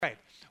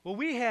Well,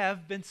 we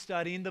have been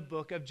studying the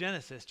book of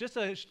Genesis. Just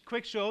a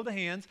quick show of the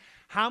hands.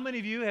 How many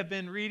of you have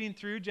been reading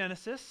through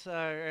Genesis, or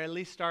at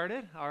least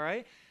started? All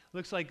right.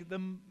 Looks like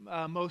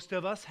most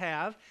of us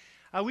have.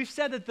 We've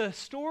said that the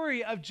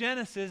story of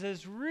Genesis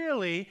is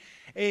really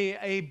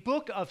a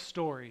book of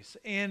stories.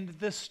 And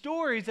the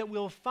stories that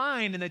we'll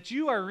find and that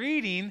you are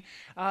reading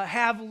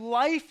have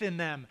life in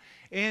them.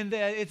 And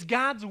it's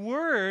God's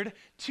word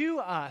to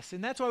us.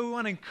 And that's why we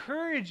want to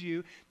encourage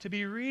you to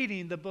be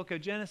reading the book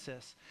of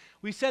Genesis.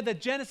 We said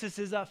that Genesis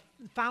is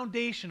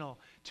foundational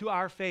to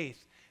our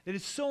faith. That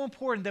it's so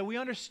important that we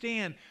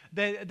understand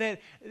that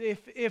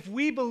if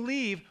we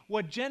believe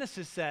what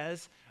Genesis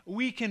says,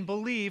 we can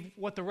believe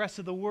what the rest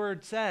of the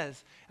Word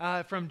says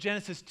from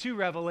Genesis to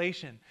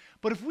Revelation.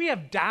 But if we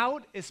have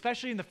doubt,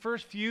 especially in the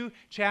first few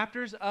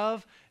chapters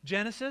of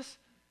Genesis,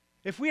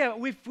 if we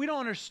don't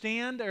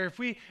understand, or if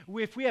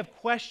we have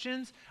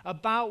questions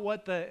about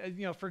what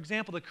for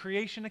example, the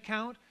creation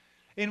account,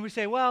 and we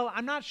say, well,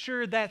 I'm not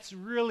sure that's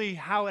really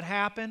how it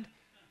happened,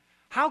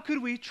 how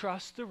could we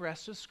trust the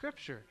rest of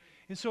Scripture?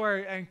 And so our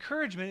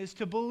encouragement is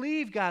to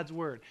believe God's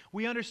word.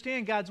 We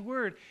understand God's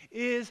word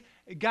is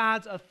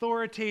God's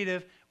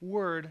authoritative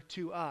word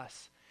to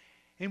us.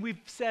 And we've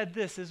said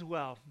this as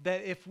well,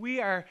 that if we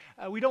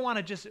don't want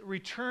to just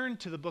return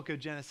to the book of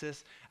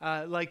Genesis,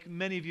 like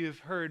many of you have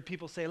heard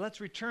people say,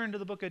 let's return to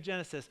the book of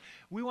Genesis.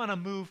 We want to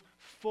move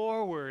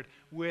forward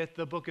with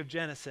the book of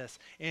Genesis.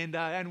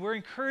 And we're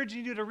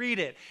encouraging you to read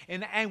it.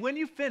 And when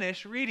you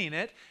finish reading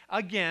it,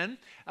 again,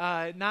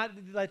 not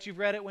that you've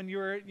read it when you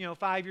were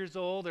 5 years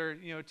old or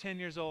 10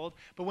 years old,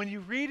 but when you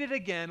read it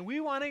again,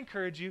 we want to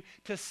encourage you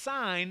to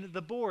sign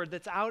the board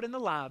that's out in the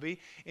lobby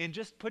and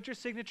just put your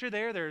signature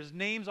there. There's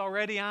names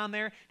already on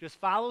there. Just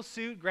follow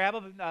suit, grab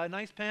a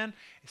nice pen,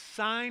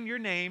 sign your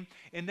name,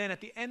 and then at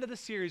the end of the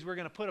series, we're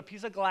going to put a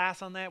piece of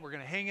glass on that. We're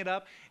going to hang it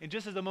up, and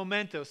just as a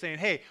memento saying,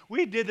 hey,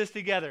 we did this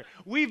together.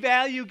 We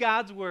value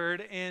God's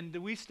word, and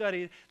we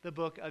studied the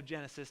book of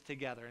Genesis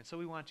together, and so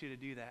we want you to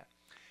do that.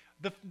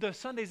 The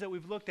Sundays that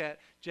we've looked at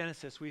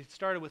Genesis, we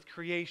started with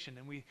creation,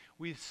 and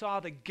we saw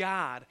that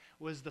God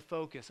was the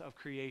focus of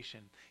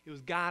creation. It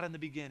was God in the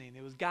beginning.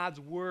 It was God's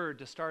word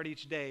to start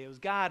each day. It was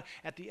God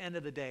at the end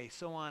of the day,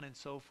 so on and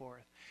so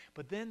forth.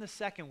 But then the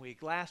second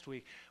week, last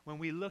week, when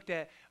we looked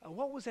at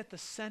what was at the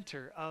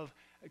center of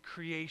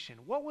creation,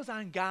 what was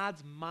on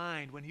God's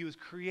mind when he was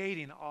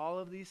creating all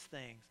of these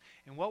things,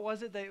 and what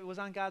was it that was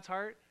on God's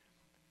heart?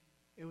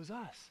 It was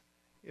us.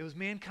 It was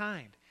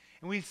mankind.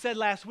 And we said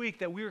last week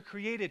that we were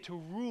created to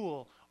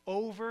rule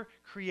over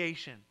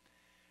creation.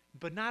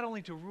 But not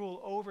only to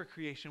rule over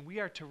creation, we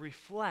are to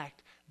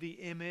reflect the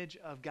image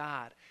of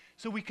God.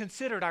 So we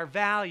considered our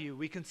value,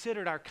 we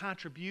considered our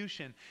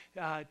contribution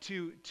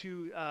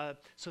to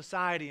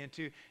society and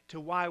to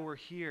why we're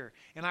here.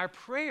 And our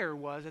prayer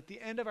was, at the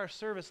end of our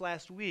service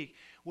last week,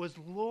 was,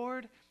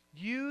 Lord,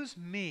 use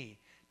me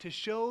to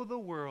show the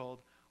world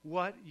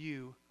what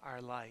you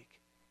are like.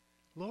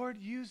 Lord,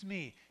 use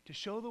me to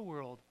show the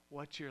world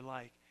what you're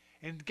like.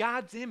 And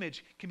God's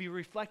image can be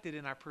reflected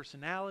in our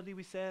personality,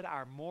 we said,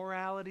 our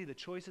morality, the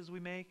choices we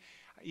make,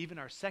 even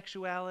our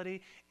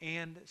sexuality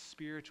and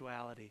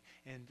spirituality.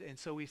 And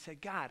so we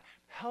said, God,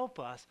 help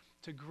us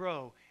to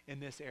grow in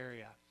this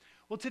area.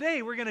 Well,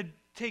 today we're going to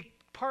take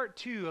part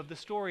 2 of the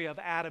story of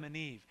Adam and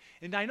Eve.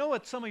 And I know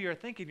what some of you are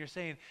thinking. You're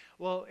saying,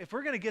 well, if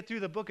we're going to get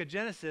through the book of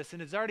Genesis,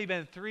 and it's already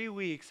been 3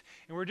 weeks,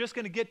 and we're just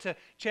going to get to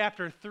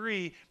chapter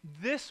 3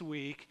 this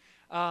week,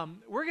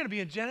 we're going to be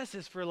in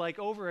Genesis for like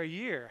over a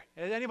year.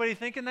 Is anybody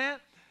thinking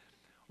that?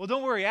 Well,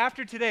 don't worry.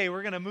 After today,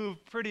 we're going to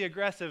move pretty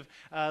aggressive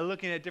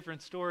looking at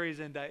different stories,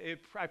 and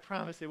I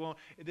promise it won't.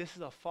 This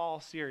is a fall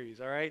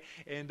series, all right?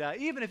 And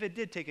even if it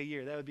did take a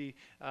year, that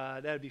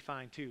would be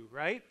fine too,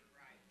 right?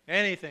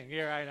 Anything.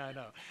 Yeah, I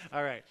know.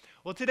 All right.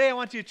 Well, today I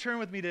want you to turn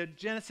with me to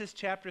Genesis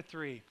chapter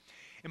 3.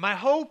 And my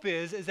hope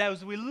is that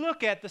as we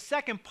look at the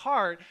second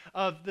part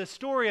of the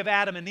story of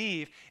Adam and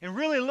Eve and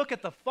really look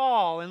at the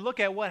fall and look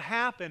at what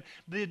happened,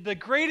 the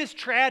greatest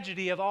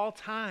tragedy of all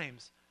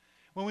times,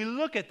 when we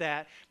look at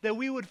that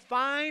we would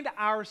find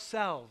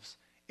ourselves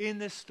in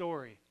this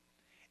story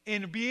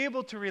and be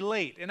able to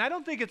relate. And I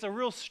don't think it's a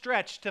real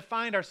stretch to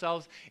find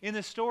ourselves in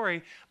this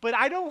story, but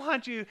I don't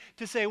want you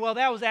to say, well,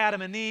 that was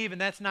Adam and Eve and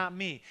that's not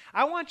me.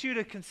 I want you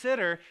to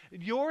consider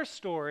your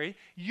story,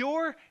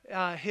 your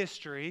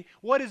history,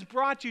 what has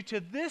brought you to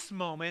this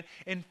moment,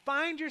 and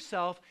find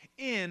yourself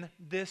in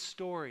this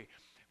story.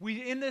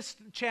 In this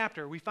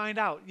chapter, we find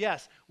out,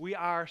 yes, we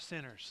are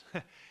sinners.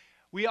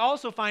 We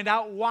also find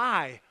out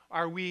why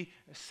are we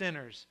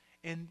sinners.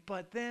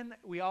 But then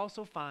we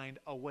also find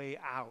a way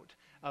out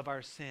of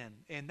our sin.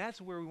 And that's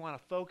where we want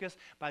to focus.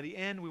 By the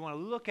end, we want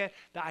to look at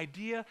the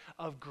idea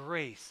of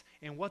grace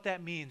and what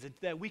that means, and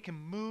that we can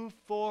move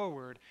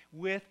forward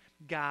with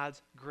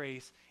God's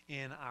grace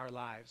in our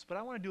lives. But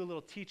I want to do a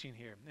little teaching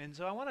here. And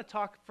so I want to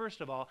talk,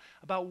 first of all,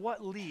 about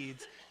what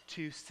leads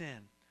to sin.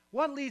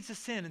 What leads to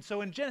sin? And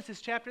so in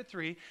Genesis chapter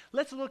 3,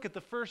 let's look at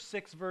the first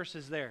 6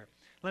 verses there.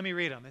 Let me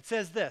read them. It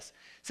says this.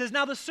 It says,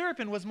 "Now the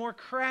serpent was more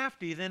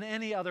crafty than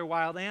any other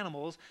wild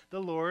animals the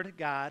Lord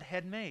God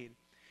had made.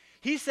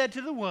 He said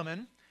to the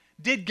woman,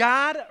 "Did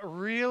God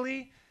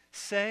really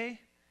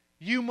say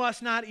you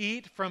must not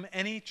eat from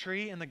any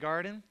tree in the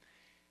garden?"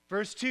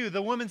 Verse 2,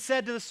 the woman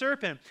said to the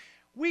serpent,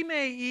 "We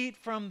may eat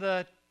from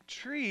the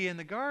tree in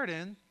the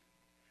garden,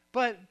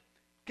 but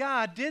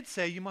God did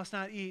say you must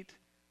not eat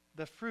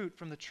the fruit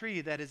from the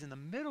tree that is in the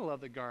middle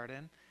of the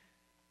garden,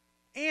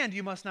 and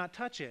you must not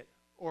touch it,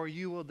 or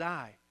you will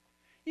die."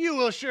 You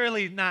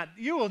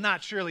will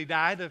not surely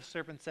die, the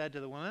serpent said to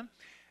the woman.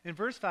 In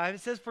verse 5,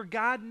 it says, "For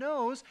God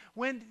knows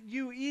when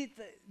you eat,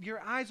 your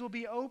eyes will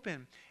be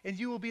open, and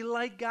you will be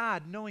like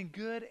God, knowing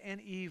good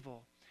and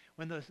evil."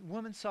 When the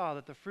woman saw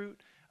that the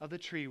fruit of the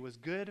tree was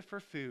good for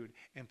food,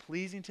 and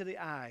pleasing to the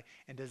eye,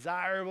 and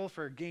desirable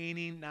for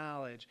gaining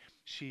knowledge,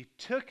 she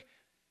took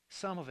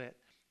some of it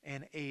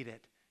and ate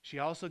it. She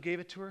also gave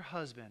it to her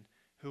husband,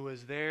 who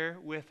was there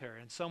with her.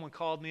 And someone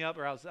called me up,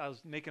 or I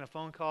was making a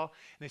phone call,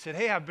 and they said,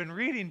 "Hey, I've been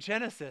reading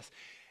Genesis.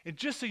 And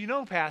just so you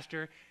know,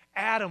 Pastor,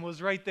 Adam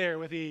was right there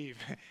with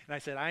Eve." And I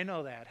said, I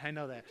know that.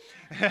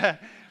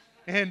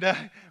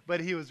 But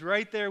he was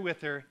right there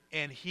with her,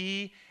 and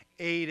he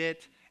ate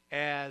it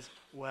as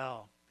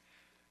well.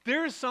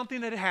 There is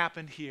something that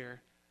happened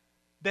here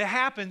that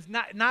happens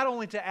not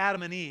only to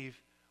Adam and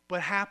Eve,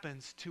 but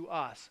happens to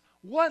us.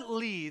 What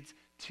leads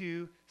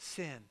to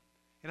sin?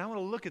 And I want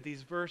to look at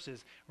these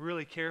verses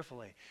really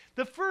carefully.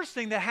 The first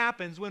thing that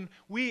happens when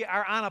we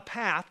are on a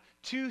path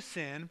to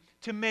sin,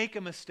 to make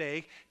a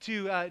mistake,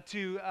 to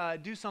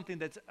do something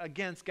that's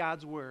against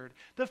God's word,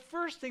 the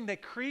first thing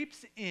that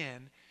creeps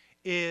in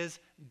is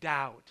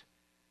doubt.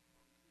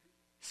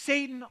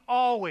 Satan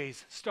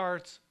always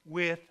starts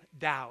with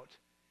doubt.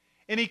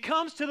 And he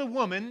comes to the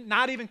woman,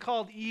 not even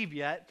called Eve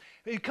yet,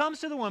 he comes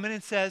to the woman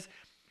and says,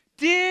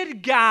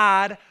 "Did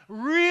God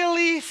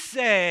really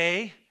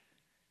say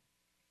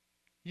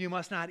you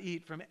must not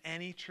eat from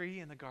any tree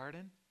in the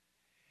garden?"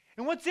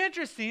 And what's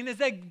interesting is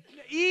that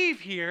Eve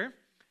here,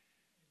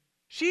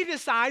 she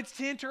decides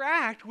to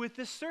interact with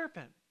this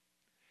serpent.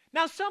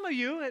 Now, some of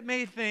you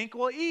may think,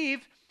 well,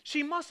 Eve,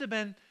 she must have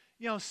been,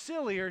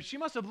 silly, or she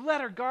must have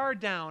let her guard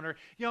down, or,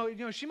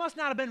 she must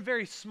not have been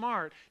very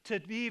smart to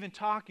be even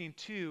talking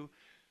to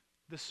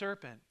the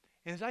serpent.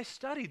 And as I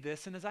studied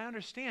this, and as I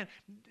understand,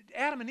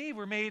 Adam and Eve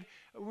were made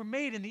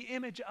in the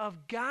image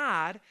of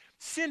God.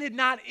 Sin had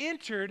not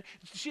entered.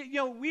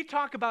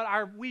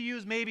 We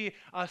use maybe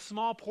a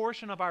small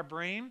portion of our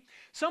brain.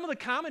 Some of the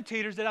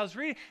commentators that I was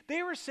reading,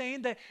 they were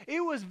saying that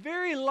it was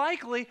very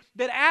likely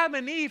that Adam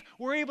and Eve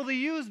were able to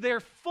use their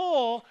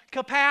full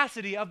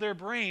capacity of their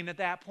brain at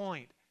that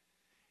point.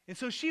 And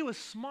so she was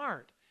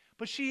smart,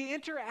 but she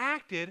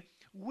interacted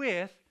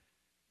with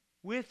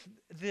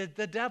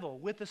the devil,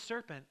 with the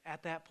serpent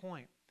at that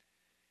point.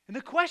 And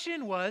the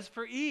question was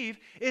for Eve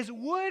is,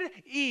 would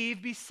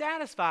Eve be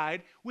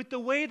satisfied with the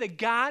way that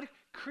God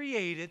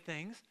created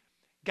things,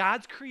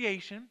 God's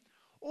creation,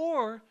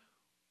 or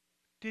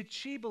did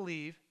she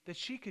believe that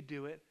she could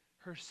do it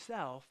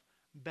herself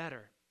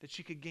better, that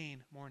she could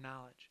gain more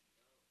knowledge?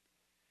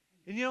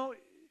 And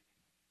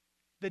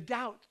the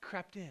doubt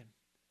crept in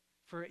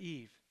for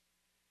Eve.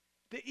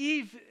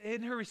 Eve,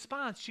 in her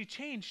response, she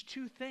changed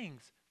two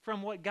things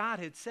from what God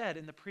had said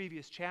in the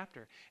previous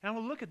chapter. And I'm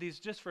going to look at these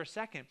just for a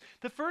second.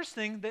 The first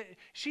thing, that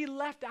she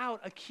left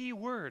out a key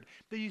word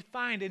that you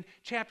find in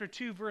chapter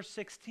 2, verse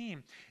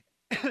 16.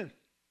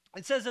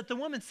 It says that the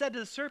woman said to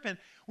the serpent,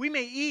 "We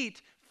may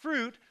eat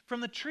fruit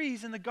from the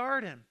trees in the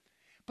garden."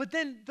 But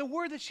then the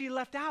word that she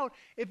left out,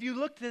 if you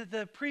looked at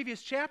the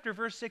previous chapter,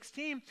 verse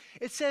 16,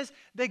 it says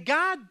that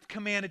God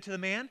commanded to the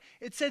man,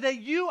 it said that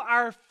you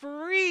are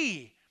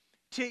free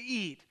to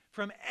eat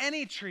from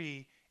any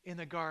tree in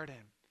the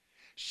garden.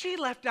 She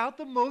left out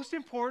the most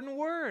important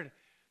word.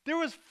 There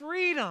was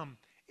freedom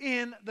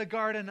in the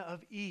Garden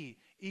of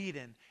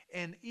Eden.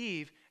 And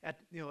Eve,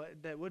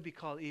 that would be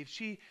called Eve,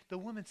 the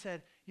woman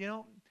said,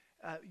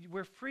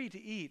 we're free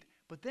to eat.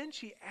 But then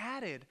she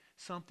added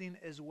something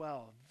as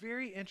well.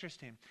 Very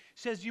interesting.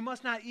 She says, "You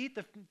must not eat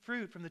the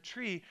fruit from the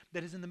tree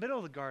that is in the middle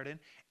of the garden,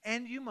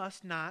 and you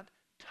must not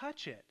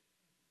touch it,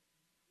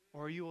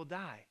 or you will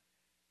die."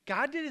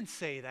 God didn't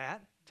say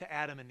that to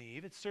Adam and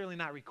Eve. It's certainly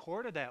not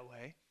recorded that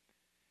way.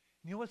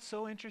 You know what's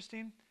so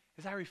interesting?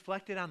 As I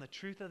reflected on the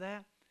truth of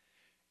that,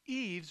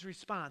 Eve's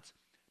response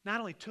not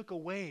only took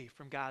away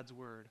from God's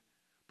word,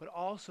 but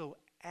also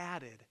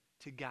added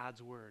to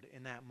God's word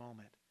in that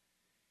moment.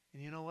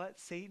 And you know what?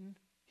 Satan,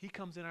 he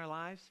comes in our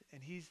lives,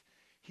 and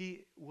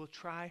he will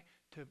try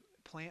to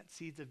plant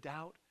seeds of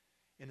doubt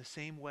in the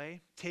same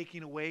way,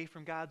 taking away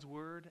from God's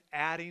word,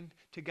 adding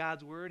to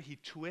God's word. He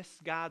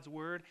twists God's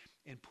word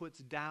and puts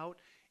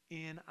doubt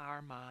in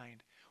our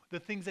mind. The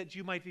things that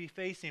you might be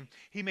facing,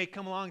 he may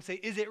come along and say,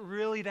 "Is it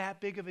really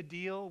that big of a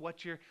deal,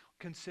 what you're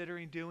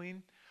considering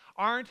doing?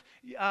 Aren't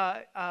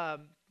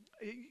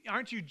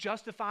you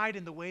justified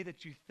in the way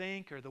that you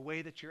think or the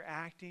way that you're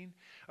acting?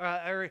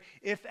 Or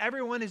if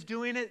everyone is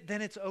doing it,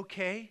 then it's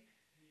okay."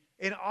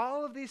 And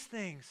all of these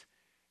things,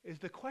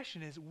 the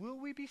question is, will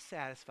we be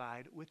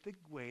satisfied with the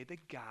way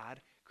that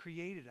God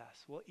created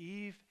us? Well,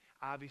 Eve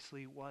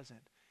obviously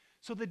wasn't.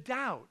 So the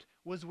doubt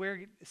was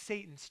where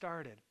Satan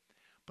started.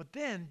 But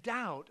then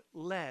doubt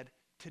led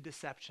to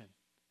deception.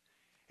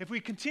 If we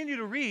continue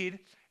to read,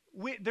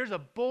 there's a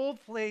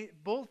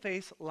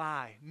bold-faced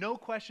lie. No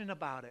question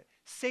about it.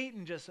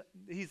 Satan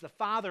he's the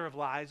father of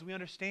lies. We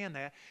understand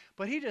that.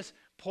 But he just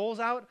pulls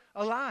out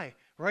a lie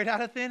right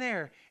out of thin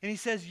air. And he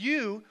says,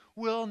 you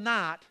will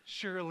not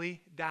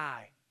surely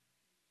die.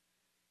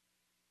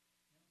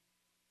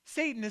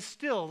 Satan is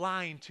still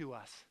lying to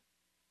us.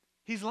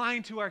 He's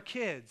lying to our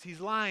kids.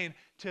 He's lying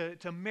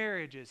to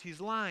marriages.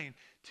 He's lying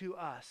to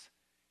us.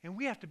 And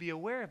we have to be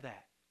aware of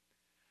that.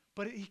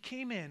 But he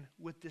came in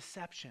with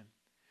deception.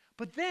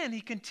 But then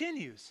he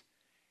continues.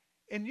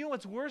 And you know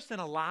what's worse than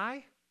a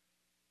lie?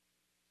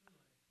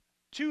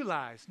 2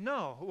 lies.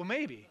 No, well,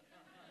 maybe.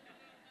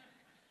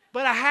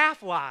 But a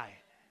half lie.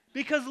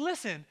 Because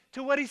listen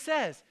to what he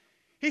says.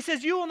 He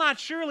says, you will not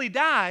surely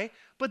die.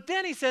 But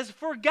then he says,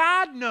 for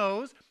God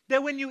knows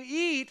that when you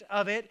eat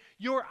of it,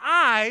 your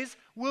eyes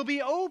will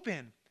be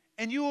open,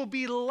 and you will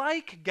be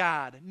like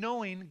God,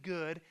 knowing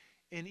good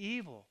and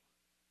evil.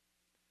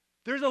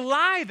 There's a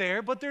lie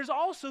there, but there's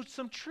also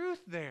some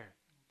truth there.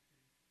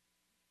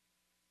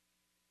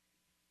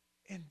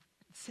 And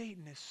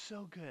Satan is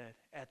so good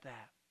at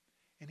that.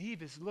 And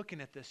Eve is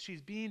looking at this.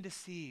 She's being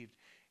deceived.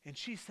 And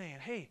she's saying,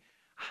 hey,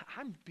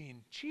 I'm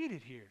being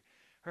cheated here.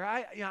 Or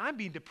I'm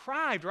being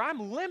deprived, or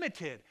I'm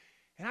limited.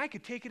 And I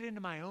could take it into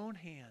my own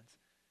hands.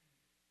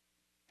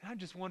 And I'm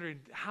just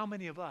wondering how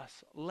many of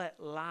us let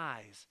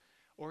lies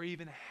or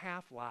even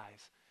half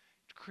lies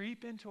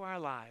creep into our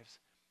lives,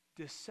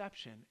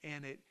 deception,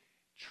 and it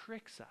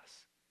tricks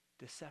us,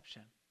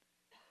 deception,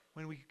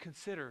 when we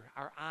consider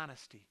our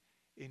honesty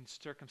in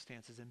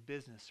circumstances in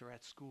business or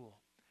at school.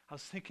 I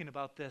was thinking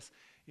about this,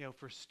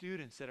 for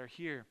students that are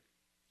here,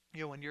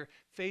 when you're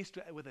faced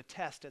with a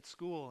test at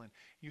school and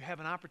you have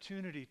an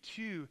opportunity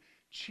to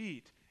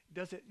cheat.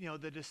 Does it,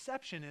 the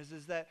deception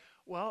is that,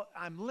 well,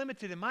 I'm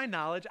limited in my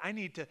knowledge. I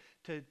need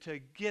to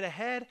get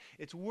ahead.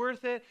 It's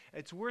worth it.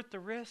 It's worth the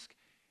risk.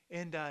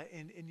 And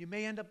you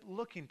may end up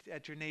looking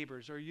at your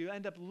neighbors, or you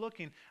end up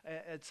looking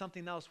at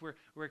something else where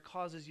it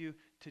causes you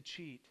to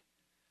cheat.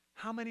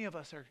 How many of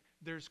us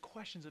there's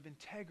questions of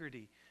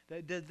integrity,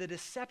 the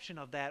deception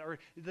of that, or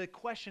the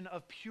question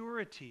of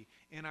purity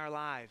in our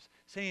lives,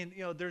 saying,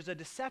 there's a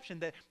deception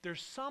that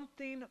there's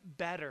something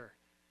better.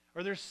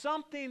 Or there's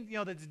something,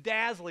 that's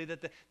dazzling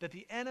that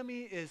the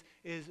enemy is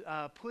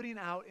putting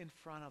out in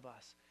front of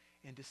us.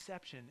 And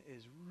deception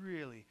is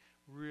really,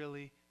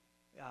 really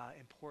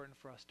important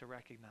for us to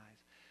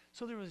recognize.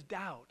 So there was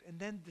doubt and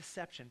then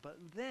deception. But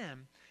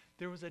then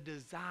there was a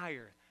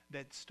desire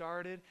that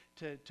started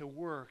to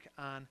work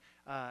on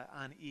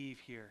Eve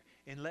here.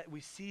 And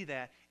we see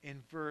that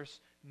in verse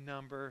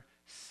number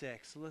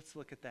 6. So let's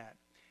look at that.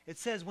 It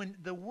says, when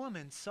the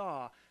woman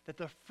saw that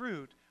the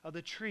fruit of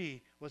the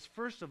tree was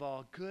first of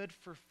all good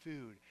for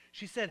food,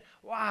 she said,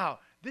 wow,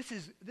 this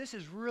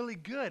is really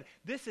good.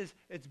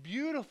 It's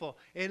beautiful.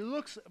 It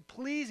looks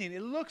pleasing.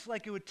 It looks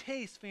like it would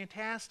taste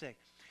fantastic.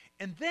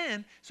 And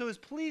then, so it's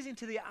pleasing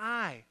to the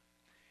eye.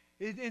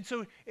 And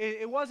so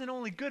it wasn't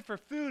only good for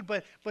food,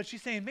 but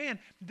she's saying, man,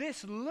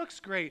 this looks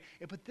great.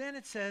 But then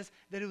it says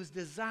that it was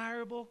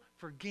desirable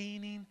for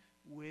gaining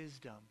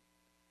wisdom.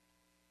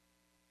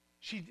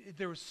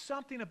 There was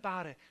something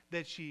about it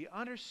that she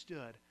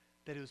understood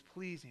that it was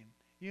pleasing.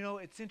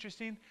 It's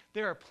interesting.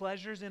 There are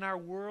pleasures in our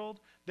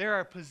world. There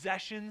are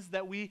possessions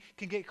that we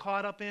can get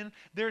caught up in.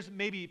 There's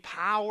maybe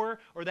power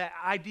or that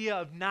idea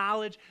of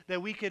knowledge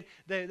that we could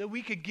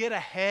get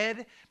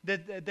ahead.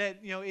 That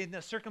in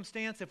a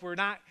circumstance, if we're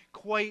not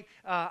quite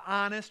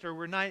honest or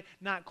we're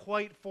not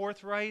quite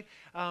forthright,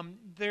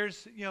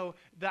 there's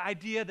the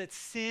idea that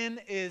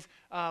sin is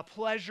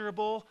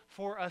pleasurable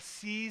for a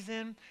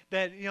season.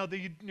 That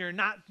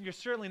you're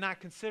certainly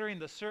not considering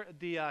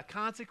the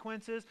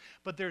consequences.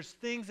 But there's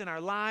things in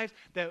our lives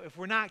that if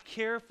we're not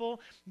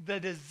careful, the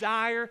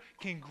desire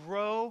can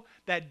grow.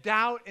 That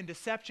doubt and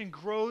deception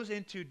grows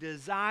into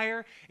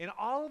desire, and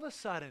all of a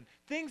sudden,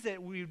 things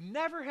that we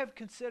never have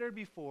considered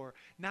before,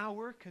 now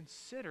we're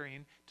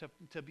considering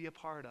to be a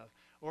part of,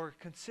 or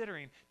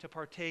considering to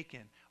partake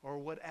in, or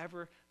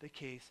whatever the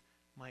case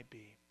might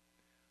be.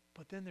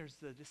 But then there's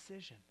the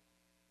decision.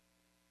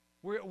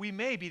 We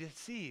may be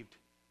deceived.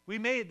 We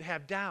may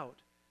have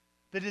doubt.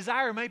 The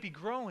desire might be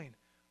growing,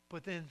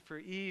 but then for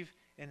Eve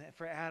and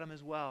for Adam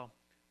as well,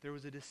 there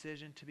was a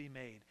decision to be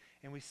made.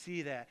 And we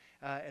see that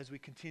as we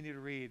continue to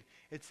read.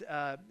 It's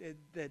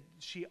that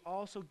she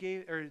also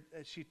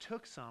she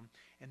took some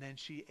and then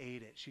she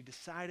ate it. She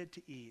decided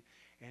to eat,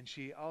 and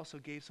she also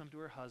gave some to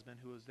her husband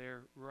who was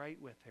there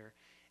right with her,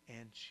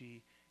 and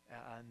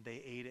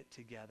they ate it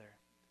together.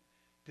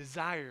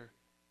 Desire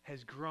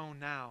has grown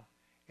now,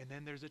 and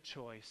then there's a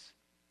choice.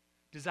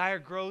 Desire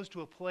grows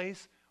to a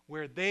place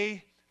where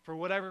they, for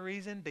whatever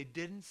reason, they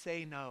didn't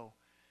say no.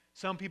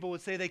 Some people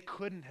would say they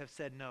couldn't have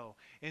said no.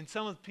 And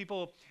some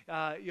people,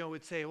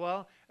 would say,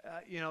 well,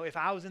 if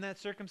I was in that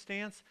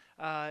circumstance,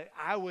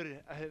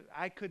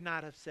 I could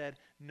not have said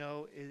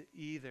no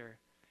either.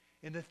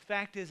 And the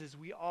fact is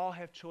we all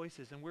have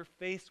choices, and we're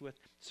faced with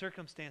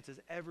circumstances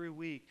every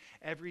week,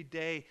 every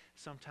day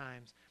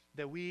sometimes,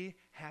 that we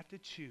have to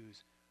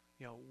choose,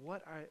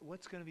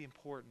 what's going to be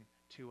important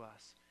to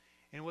us.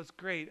 And what's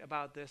great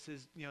about this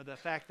is, the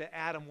fact that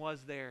Adam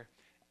was there.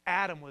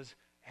 Adam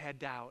had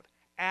doubt.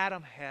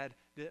 Adam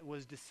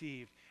was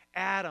deceived.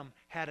 Adam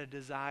had a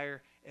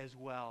desire as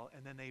well,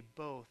 and then they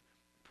both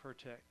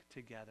partook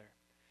together.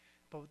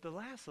 But the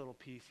last little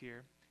piece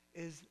here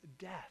is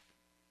death.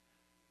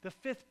 The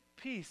fifth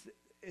piece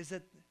is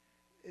that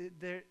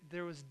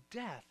there was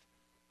death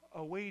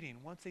awaiting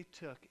once they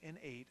took and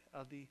ate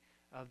of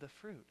the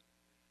fruit.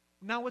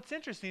 Now, what's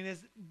interesting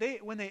is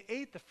when they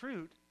ate the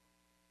fruit,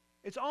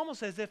 it's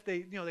almost as if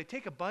they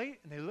take a bite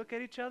and they look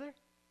at each other.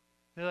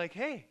 They're like,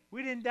 "Hey,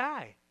 we didn't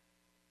die.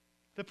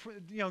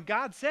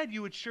 God said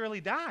you would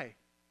surely die.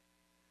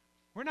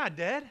 We're not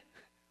dead."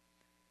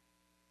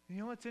 You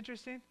know what's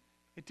interesting?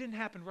 It didn't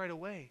happen right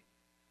away,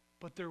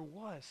 but there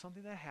was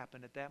something that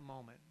happened at that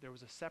moment. There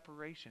was a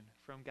separation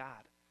from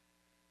God.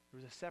 There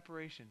was a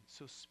separation.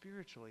 So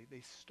spiritually,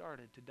 they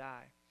started to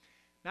die.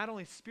 Not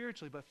only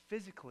spiritually, but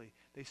physically,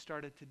 they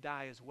started to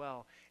die as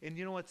well. And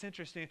you know what's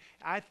interesting,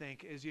 I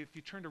think, is if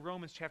you turn to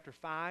Romans chapter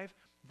 5,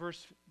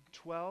 verse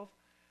 12,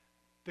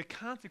 the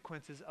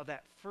consequences of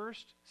that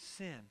first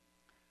sin,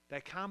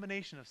 that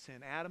combination of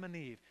sin, Adam and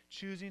Eve,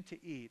 choosing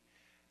to eat,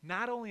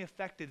 not only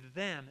affected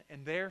them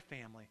and their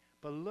family,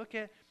 but look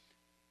at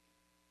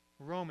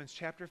Romans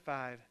chapter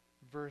 5,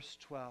 verse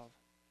 12.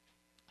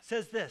 It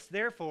says this,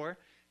 "Therefore,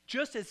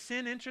 just as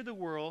sin entered the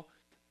world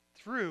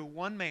through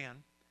one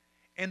man,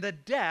 and the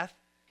death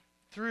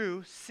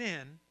through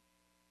sin,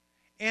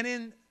 and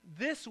in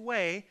this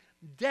way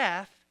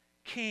death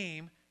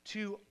came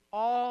to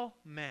all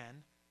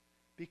men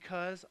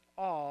because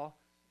all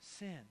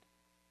sinned."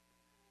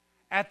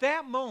 At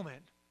that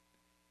moment,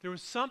 there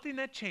was something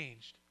that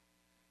changed,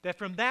 that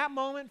from that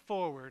moment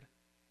forward,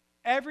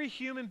 every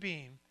human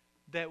being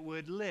that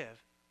would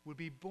live would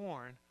be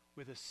born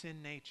with a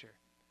sin nature.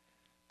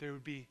 There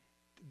would be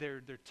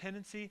their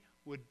tendency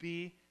would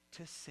be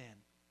to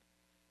sin.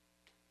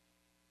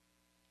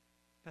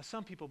 Now,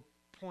 some people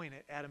point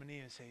at Adam and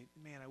Eve and say,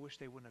 "Man, I wish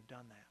they wouldn't have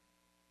done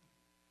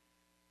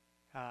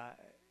that."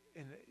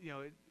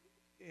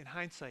 In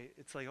hindsight,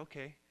 it's like,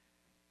 okay,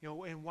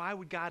 and why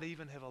would God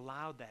even have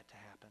allowed that to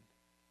happen?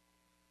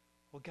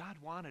 Well, God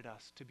wanted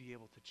us to be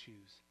able to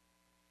choose.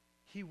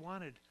 He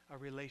wanted a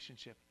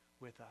relationship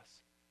with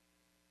us.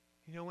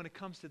 When it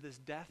comes to this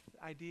death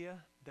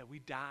idea, that we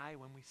die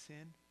when we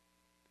sin,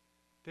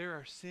 there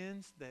are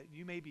sins that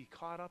you may be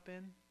caught up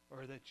in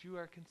or that you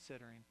are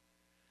considering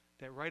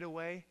that right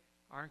away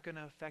aren't going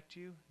to affect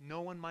you.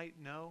 No one might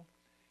know.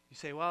 You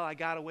say, "Well, I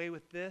got away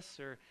with this,"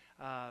 or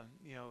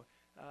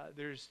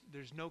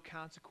there's no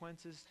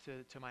consequences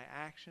to my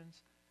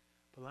actions.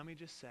 But let me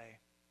just say,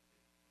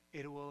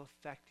 it will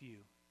affect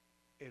you.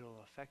 It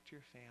will affect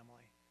your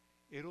family.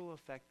 It will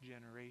affect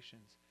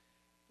generations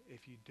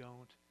if you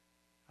don't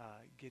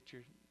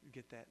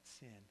get that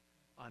sin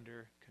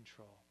under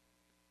control.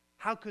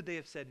 How could they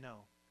have said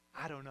no?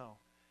 I don't know.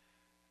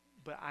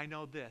 But I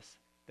know this,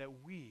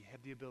 that we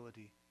have the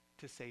ability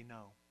to say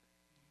no.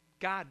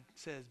 God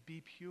says,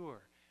 "Be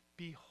pure,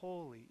 be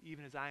holy,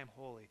 even as I am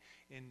holy,"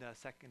 in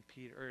 2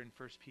 Peter or in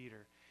 1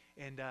 Peter.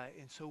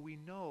 And so we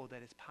know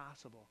that it's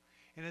possible.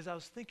 And as I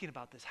was thinking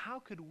about this, how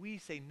could we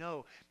say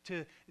no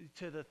to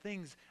the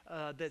things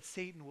that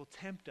Satan will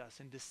tempt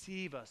us and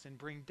deceive us and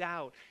bring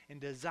doubt, and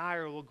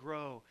desire will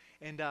grow?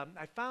 And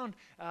I found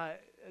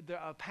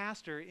a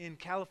pastor in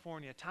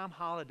California, Tom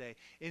Holliday,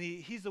 and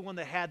he's the one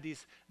that had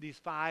these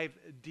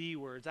 5 D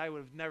words. I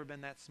would have never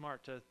been that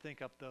smart to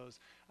think up those,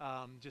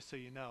 just so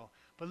you know.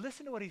 But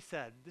listen to what he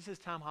said. This is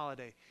Tom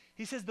Holliday.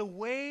 He says, "The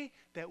way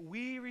that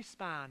we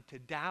respond to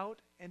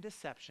doubt and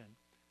deception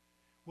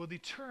will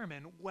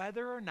determine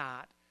whether or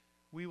not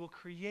we will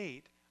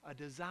create a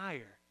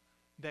desire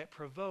that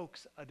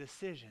provokes a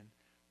decision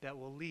that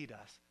will lead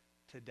us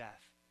to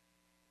death."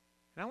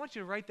 And I want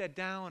you to write that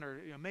down,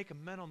 or make a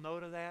mental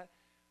note of that,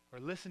 or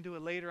listen to it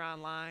later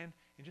online,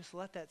 and just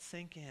let that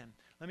sink in.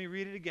 Let me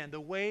read it again.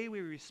 "The way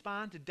we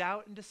respond to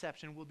doubt and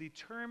deception will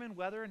determine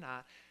whether or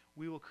not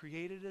we will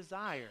create a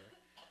desire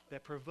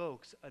that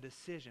provokes a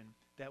decision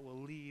that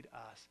will lead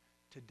us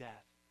to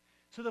death."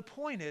 So the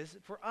point is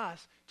for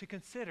us to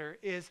consider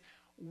is,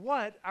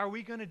 what are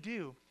we going to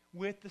do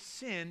with the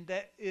sin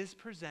that is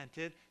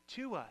presented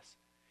to us?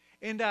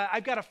 And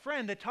I've got a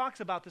friend that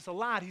talks about this a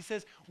lot. He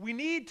says we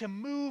need to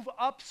move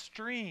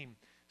upstream,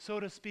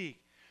 so to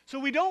speak. So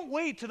we don't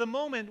wait to the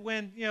moment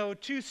when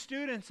 2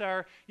 students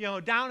are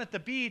down at the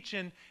beach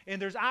and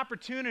there's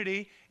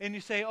opportunity, and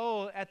you say,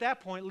 "Oh, at that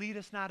point, lead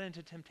us not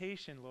into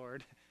temptation,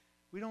 Lord."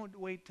 We don't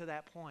wait to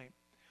that point.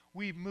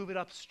 We move it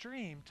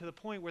upstream to the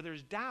point where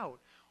there's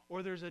doubt,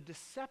 or there's a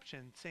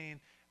deception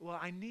saying, "Well,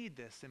 I need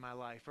this in my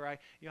life," or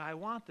I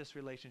want this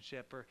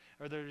relationship, or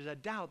there's a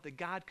doubt that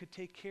God could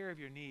take care of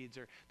your needs,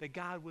 or that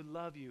God would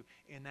love you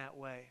in that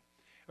way.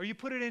 Or you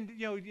put it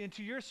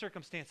into your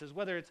circumstances,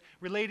 whether it's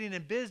relating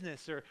in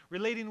business or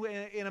relating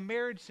in a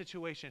marriage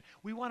situation.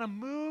 We want to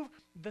move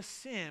the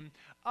sin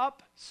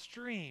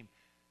upstream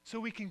so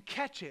we can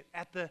catch it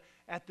at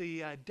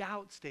the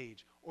doubt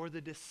stage or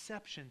the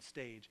deception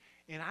stage.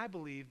 And I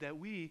believe that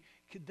we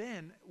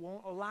then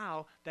won't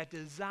allow that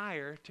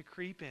desire to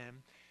creep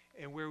in,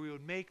 and where we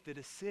would make the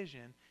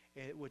decision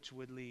which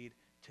would lead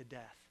to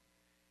death.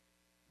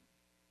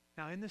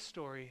 Now, in this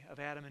story of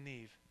Adam and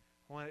Eve,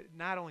 it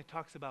not only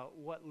talks about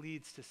what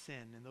leads to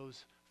sin, and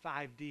those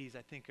 5 Ds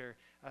I think are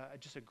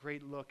just a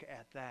great look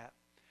at that,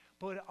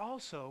 but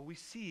also we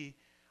see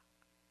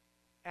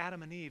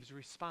Adam and Eve's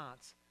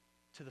response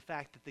to the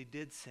fact that they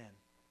did sin.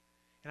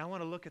 And I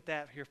want to look at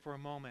that here for a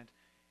moment,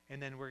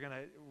 and then we're going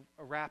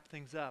to wrap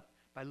things up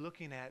by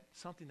looking at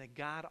something that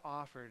God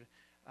offered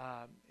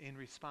in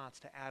response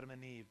to Adam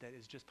and Eve that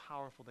is just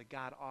powerful, that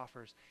God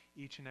offers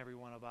each and every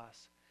one of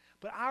us.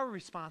 But our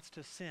response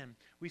to sin,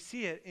 we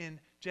see it in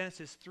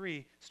Genesis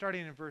 3,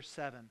 starting in verse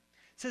 7.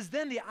 It says,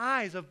 "Then the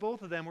eyes of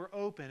both of them were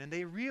open, and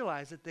they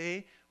realized that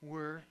they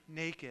were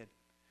naked.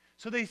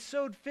 So they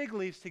sewed fig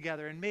leaves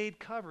together and made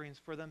coverings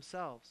for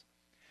themselves.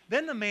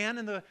 Then the man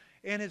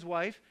and his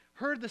wife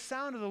heard the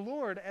sound of the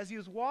Lord as he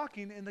was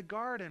walking in the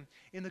garden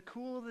in the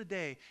cool of the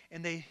day,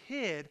 and they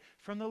hid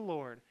from the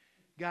Lord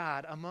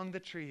God among the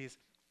trees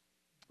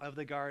of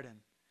the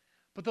garden.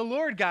 But the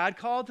Lord God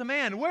called to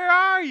man, 'Where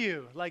are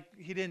you?' Like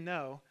he didn't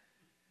know.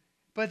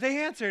 But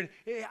they answered,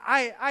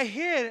 'I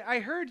hid. I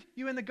heard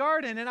you in the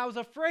garden, and I was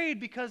afraid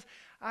because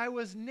I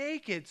was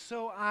naked,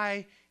 so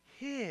I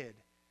hid.'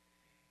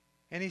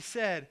 And he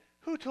said,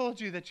 'Who told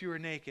you that you were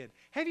naked?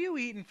 Have you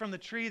eaten from the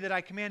tree that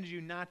I commanded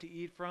you not to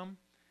eat from?'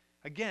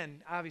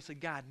 Again, obviously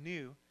God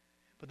knew.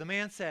 But the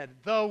man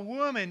said, 'The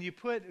woman you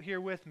put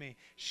here with me,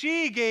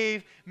 she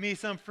gave me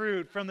some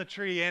fruit from the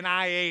tree, and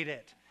I ate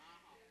it.'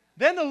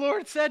 Then the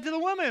Lord said to the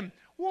woman,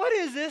 'What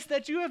is this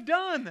that you have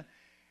done?'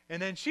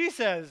 And then she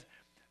says,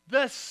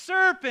 'The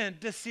serpent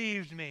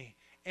deceived me,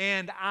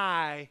 and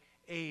I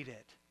ate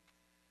it.'"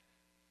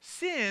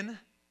 Sin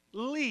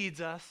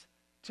leads us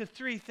to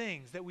 3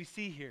 things that we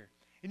see here.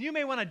 And you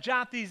may want to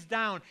jot these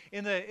down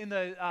in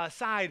the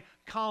side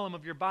column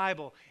of your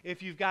Bible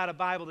if you've got a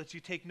Bible that you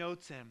take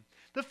notes in.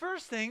 The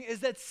first thing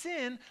is that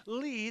sin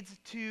leads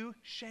to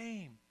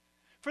shame.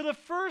 For the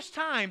first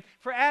time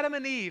for Adam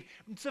and Eve,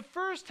 it's the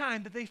first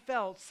time that they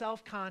felt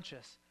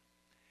self-conscious.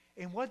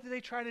 And what did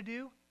they try to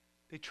do?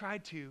 They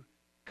tried to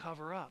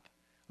cover up.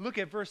 Look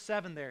at verse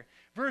 7 there.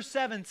 Verse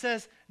 7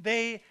 says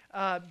they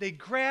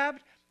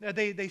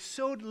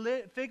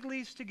sewed fig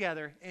leaves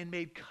together and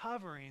made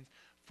coverings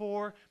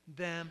for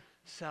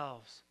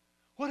themselves.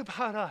 What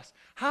about us?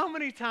 How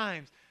many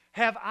times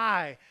have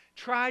I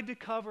tried to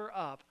cover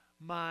up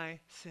my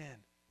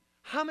sin?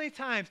 How many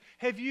times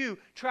have you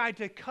tried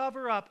to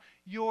cover up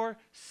your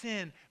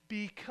sin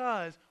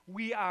because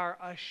we are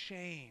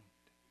ashamed?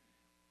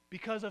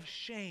 Because of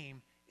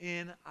shame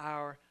in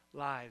our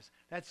lives.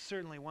 That's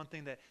certainly one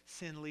thing that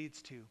sin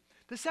leads to.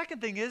 The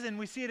second thing is, and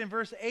we see it in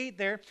verse 8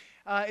 there,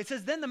 it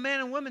says, "Then the man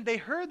and woman, they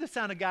heard the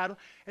sound of God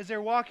as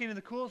they're walking in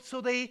the cool,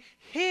 so they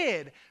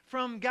hid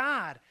from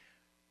God.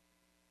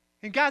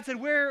 And God said,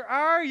 'Where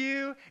are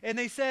you?' And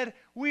they said,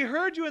 'We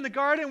heard you in the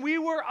garden. We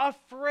were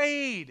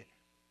afraid.'"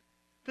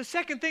 The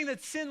second thing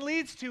that sin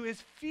leads to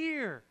is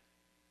fear.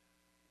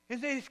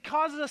 It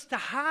causes us to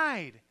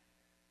hide.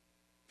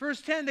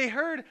 Verse 10, they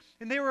heard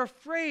and they were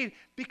afraid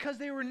because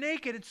they were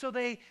naked, and so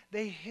they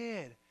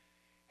hid.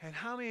 And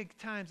how many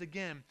times,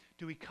 again,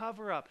 do we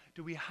cover up,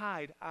 do we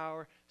hide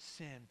our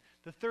sin?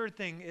 The third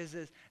thing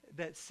is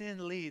that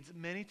sin leads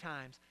many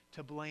times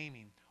to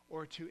blaming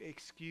or to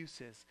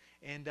excuses.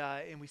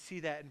 And we see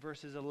that in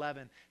verses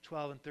 11,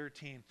 12, and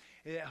 13.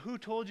 "Who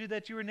told you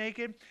that you were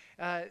naked?"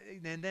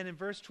 And then in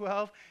verse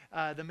 12,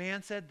 the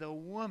man said, "The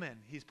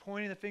woman." He's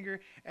pointing the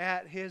finger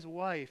at his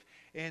wife.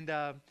 And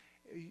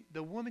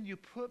 "The woman you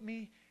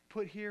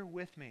put here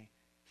with me,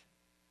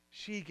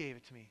 she gave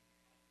it to me."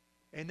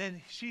 And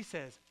then she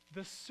says,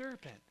 "The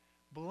serpent,"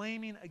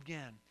 blaming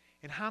again.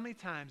 And how many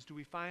times do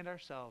we find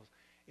ourselves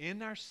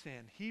in our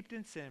sin, heaped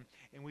in sin,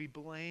 and we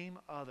blame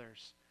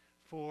others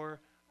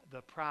for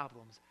the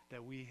problems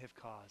that we have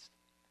caused?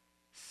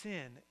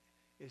 Sin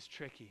is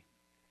tricky.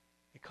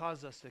 It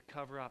causes us to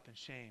cover up in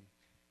shame,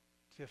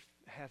 to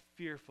have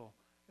fearful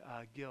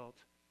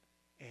guilt,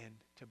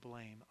 and to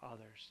blame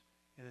others.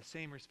 And the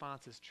same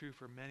response is true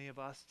for many of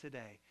us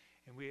today.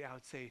 And I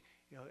would say,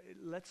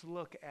 let's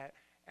look at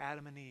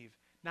Adam and Eve.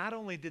 Not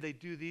only did they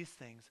do these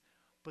things,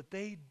 but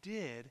they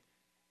did,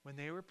 when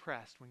they were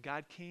pressed, when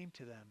God came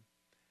to them,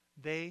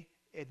 they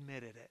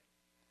admitted it.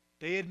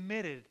 They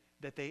admitted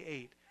that they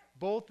ate.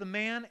 Both the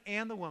man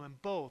and the woman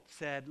both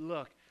said,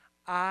 "Look,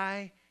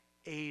 I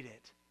ate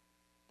it."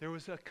 There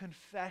was a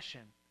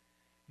confession,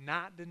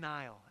 not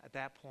denial at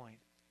that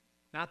point.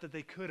 Not that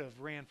they could have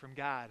ran from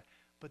God,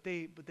 but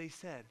they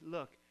said,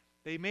 look,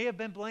 they may have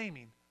been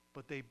blaming,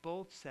 but they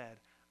both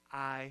said,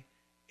 "I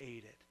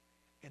ate it."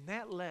 And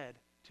that led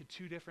to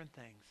 2 different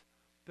things.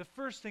 The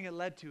first thing it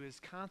led to is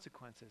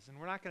consequences. And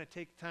we're not going to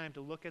take time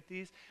to look at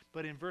these,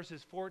 but in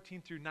verses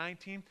 14 through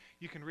 19,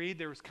 you can read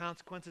there was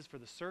consequences for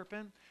the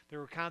serpent, there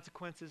were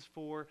consequences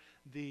for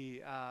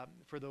the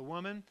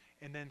woman,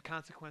 and then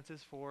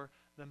consequences for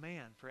the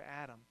man, for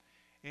Adam.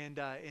 And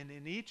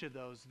in each of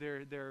those,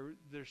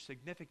 there's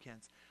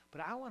significance.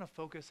 But I want to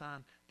focus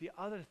on the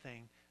other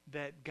thing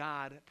that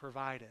God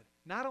provided.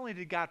 Not only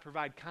did God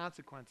provide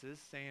consequences,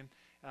 saying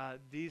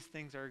these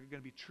things are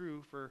going to be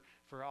true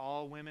for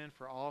all women,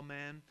 for all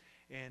men,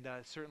 and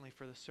certainly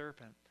for the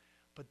serpent.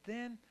 But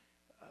then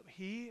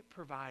he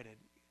provided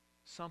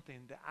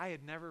something that I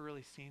had never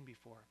really seen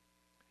before.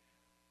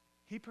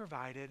 He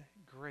provided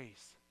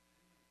grace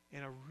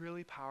in a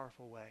really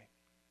powerful way.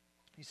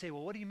 You say,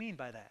 well, what do you mean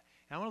by that?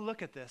 And I want to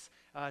look at this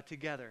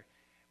together.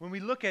 When we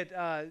look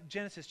at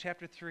Genesis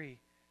chapter 3,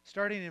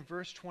 starting in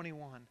verse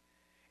 21,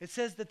 it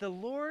says that the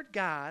Lord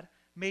God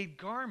made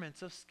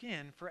garments of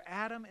skin for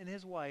Adam and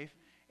his wife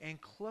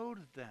and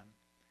clothed them.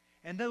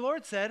 And the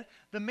Lord said,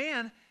 the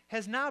man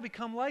has now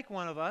become like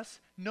one of us,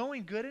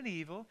 knowing good and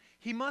evil.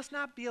 He must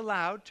not be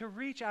allowed to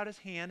reach out his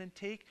hand and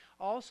take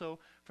also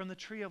from the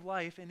tree of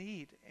life and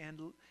eat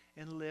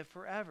and live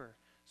forever.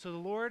 So the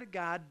Lord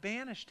God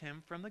banished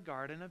him from the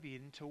Garden of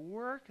Eden to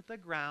work the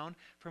ground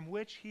from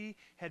which he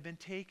had been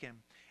taken.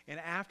 And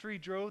after he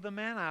drove the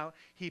man out,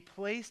 he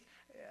placed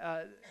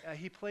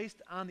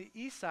on the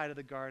east side of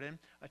the garden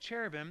a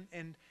cherubim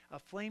and a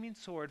flaming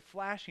sword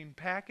flashing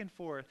back and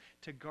forth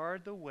to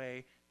guard the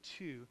way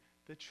to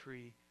the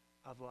tree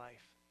of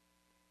life.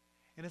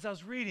 And as I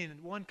was reading,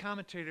 one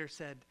commentator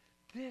said,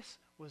 this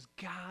was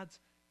God's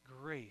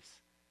grace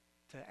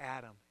to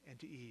Adam and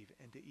to Eve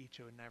and to each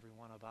and every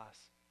one of us.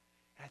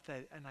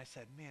 And I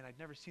said, man, I'd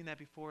never seen that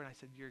before. And I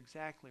said, you're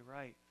exactly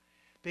right.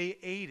 They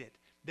ate it.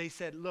 They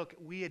said, look,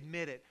 we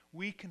admit it.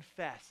 We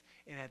confess.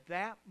 And at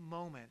that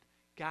moment,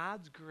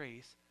 God's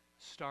grace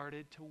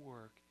started to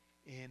work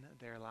in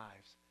their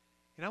lives.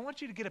 And I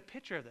want you to get a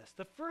picture of this.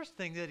 The first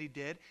thing that he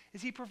did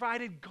is he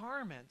provided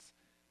garments,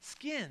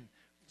 skin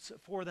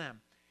for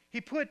them.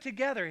 He put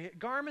together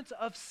garments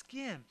of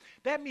skin.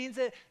 That means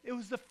that it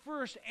was the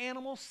first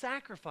animal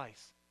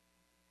sacrifice.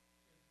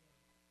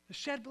 The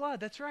shed blood,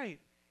 that's right.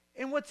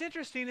 And what's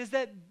interesting is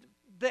that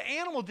the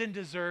animal didn't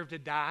deserve to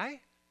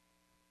die.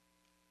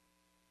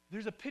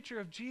 There's a picture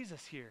of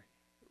Jesus here,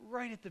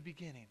 right at the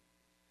beginning,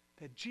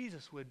 that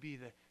Jesus would be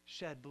the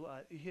shed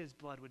blood, his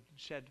blood would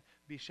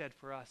be shed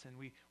for us, and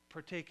we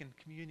partake in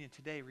communion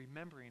today,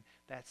 remembering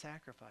that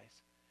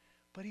sacrifice.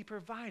 But he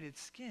provided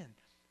skin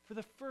for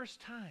the first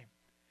time.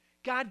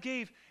 God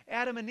gave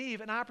Adam and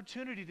Eve an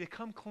opportunity to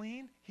come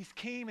clean. He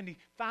came and he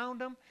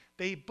found them.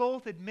 They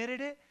both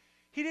admitted it.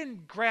 He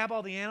didn't grab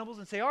all the animals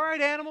and say, all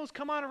right, animals,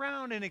 come on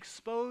around and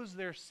expose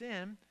their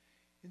sin.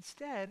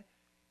 Instead,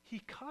 he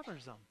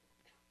covers them.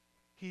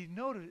 He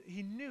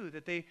knew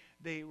that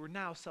they were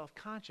now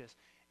self-conscious,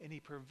 and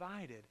he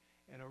provided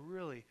in a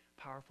really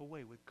powerful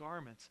way with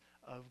garments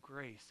of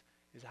grace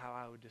is how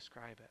I would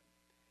describe it.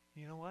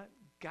 You know what?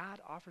 God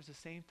offers the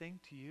same thing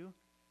to you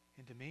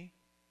and to me,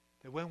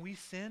 that when we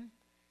sin,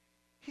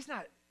 he's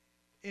not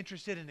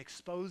interested in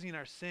exposing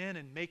our sin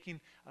and making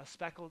a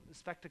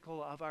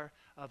spectacle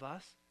of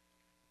us,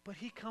 but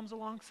he comes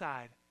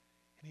alongside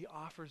and he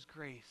offers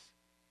grace.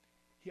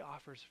 He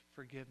offers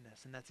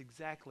forgiveness, and that's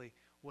exactly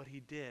what he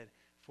did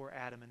for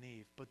Adam and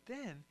Eve. But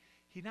then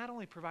he not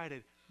only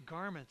provided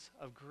garments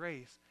of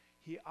grace,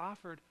 he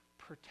offered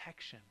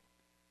protection.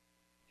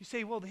 You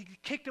say, well, he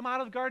kicked them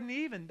out of the Garden of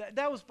Eden.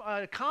 That was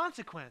a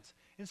consequence,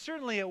 and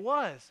certainly it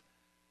was.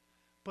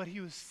 But he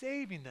was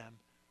saving them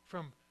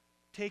from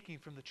taking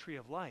from the tree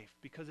of life,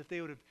 because if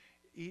they would have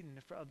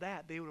eaten of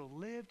that, they would have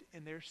lived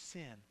in their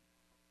sin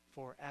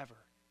forever.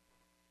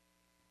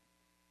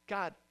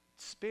 God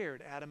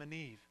spared Adam and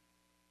Eve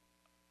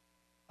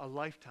a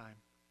lifetime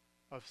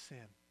of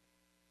sin.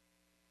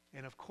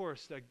 And of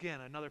course,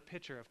 again, another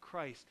picture of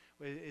Christ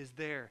is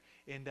there.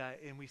 And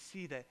we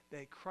see that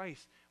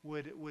Christ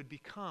would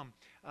become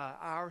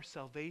our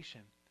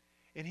salvation.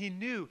 And he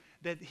knew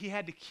that he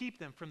had to keep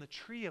them from the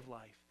tree of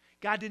life.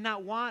 God did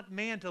not want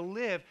man to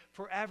live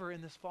forever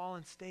in this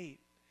fallen state.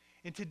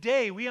 And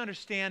today we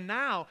understand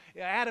now,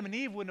 Adam and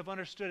Eve wouldn't have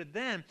understood it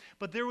then,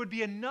 but there would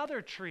be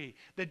another tree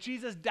that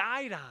Jesus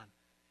died on.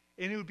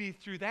 And it would be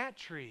through that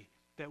tree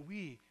that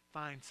we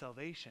find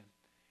salvation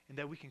and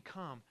that we can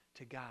come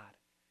to God.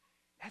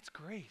 That's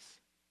grace.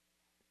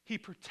 He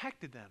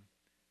protected them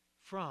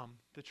from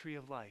the tree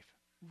of life.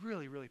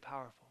 Really, really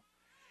powerful.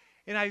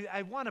 And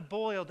I want to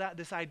boil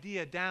this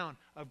idea down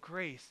of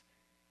grace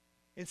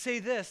and say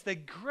this,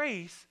 that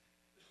grace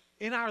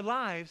in our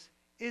lives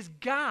is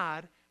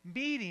God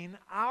meeting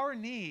our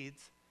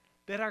needs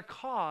that are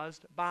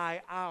caused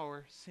by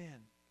our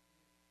sin.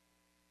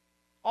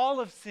 All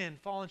of sin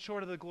fallen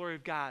short of the glory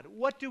of God.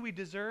 What do we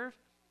deserve?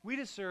 We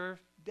deserve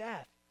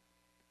death.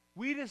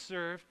 We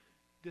deserve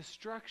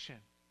destruction.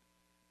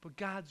 But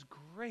God's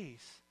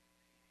grace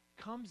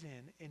comes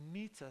in and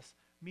meets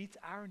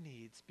our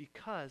needs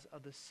because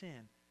of the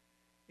sin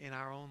in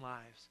our own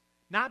lives.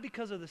 Not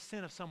because of the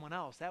sin of someone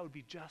else. That would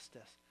be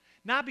justice.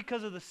 Not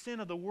because of the sin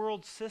of the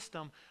world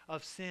system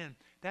of sin.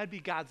 That'd be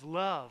God's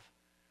love.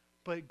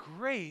 But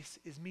grace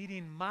is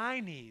meeting my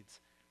needs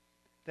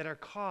that are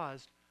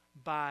caused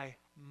by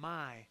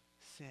my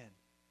sin.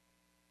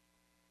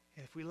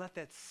 And if we let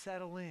that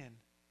settle in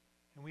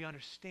and we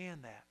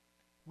understand that,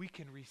 we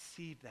can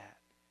receive that.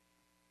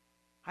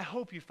 I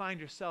hope you find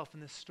yourself in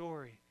this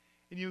story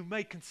and you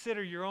might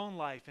consider your own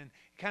life and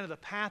kind of the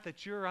path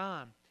that you're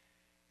on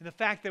and the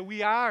fact that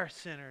we are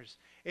sinners.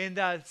 And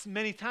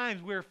many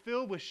times we're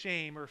filled with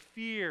shame or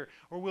fear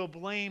or we'll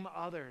blame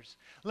others.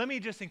 Let me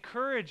just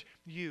encourage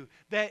you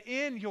that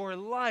in your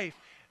life,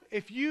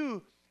 if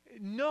you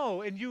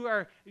know and you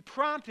are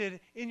prompted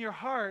in your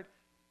heart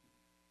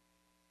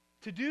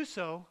to do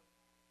so,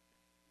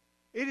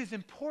 it is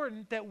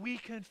important that we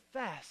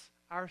confess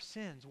our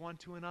sins one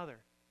to another.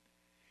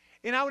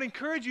 And I would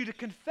encourage you to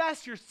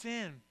confess your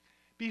sin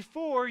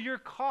before you're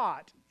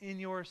caught in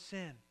your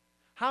sin.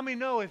 How many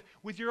know if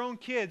with your own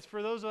kids,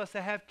 for those of us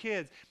that have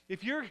kids,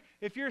 if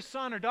your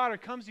son or daughter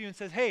comes to you and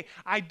says, hey,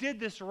 I did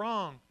this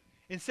wrong,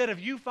 instead of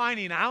you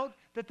finding out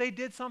that they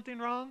did something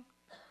wrong,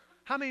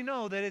 how many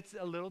know that it's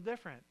a little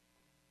different?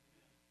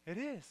 It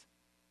is.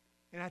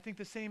 And I think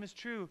the same is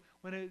true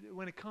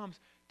when it comes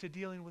to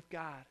dealing with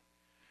God.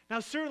 Now,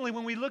 certainly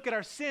when we look at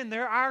our sin,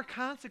 there are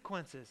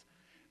consequences.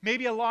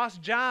 Maybe a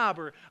lost job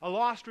or a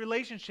lost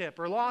relationship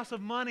or loss of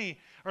money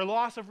or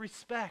loss of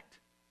respect.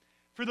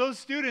 For those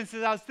students,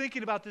 as I was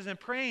thinking about this and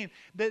praying,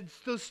 that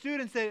those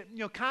students that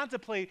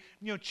contemplate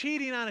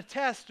cheating on a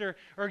test or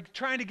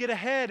trying to get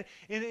ahead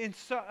in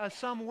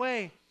some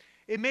way,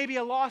 it may be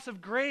a loss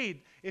of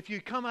grade if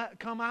you come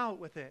out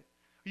with it.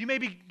 You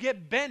maybe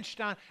get benched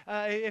on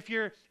if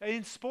you're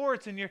in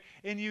sports and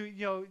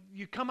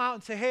you come out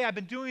and say, hey, I've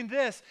been doing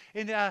this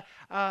and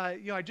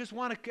I just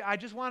want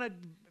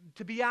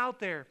to be out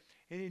there,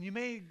 and you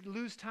may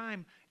lose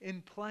time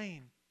in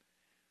playing.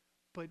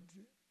 But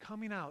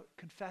coming out,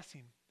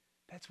 confessing,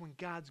 that's when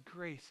God's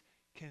grace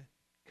can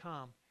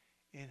come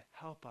and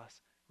help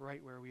us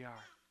right where we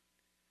are.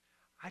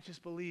 I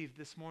just believe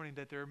this morning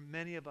that there are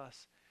many of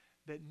us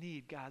that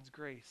need God's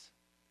grace,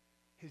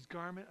 His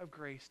garment of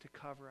grace to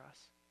cover us,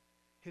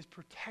 His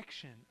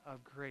protection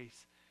of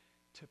grace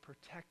to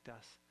protect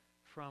us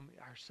from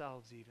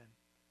ourselves even.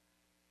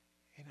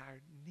 And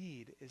our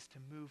need is to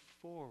move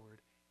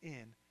forward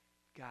in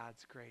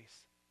God's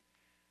grace.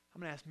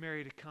 I'm going to ask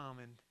Mary to come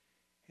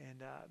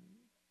and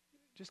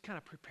just kind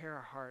of prepare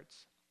our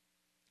hearts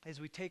as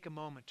we take a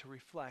moment to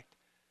reflect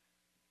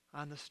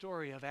on the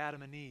story of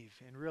Adam and Eve,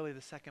 and really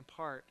the second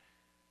part,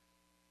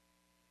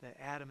 that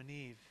Adam and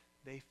Eve,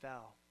 they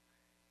fell.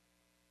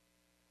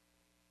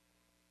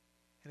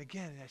 And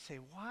again, I say,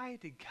 why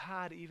did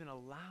God even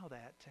allow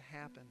that to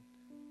happen?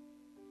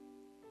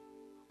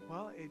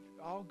 Well, it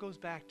all goes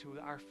back to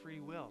our free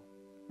will.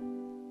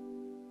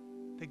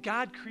 That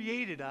God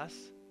created us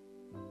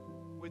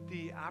with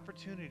the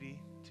opportunity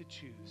to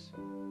choose.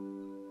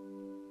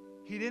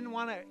 He didn't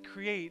want to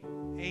create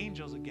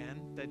angels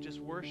again that just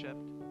worshiped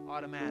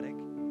automatic.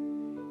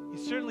 He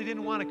certainly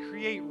didn't want to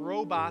create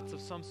robots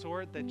of some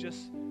sort that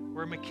just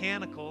were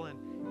mechanical and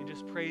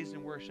just praised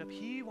and worshiped.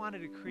 He wanted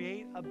to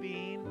create a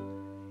being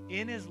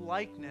in His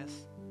likeness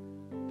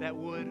that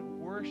would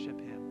worship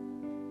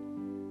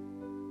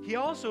Him. He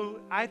also,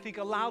 I think,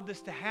 allowed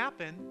this to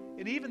happen,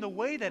 and even the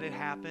way that it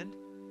happened,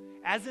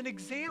 as an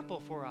example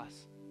for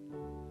us.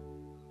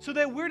 So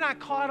that we're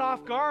not caught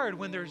off guard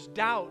when there's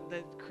doubt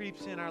that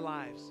creeps in our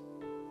lives,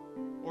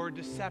 or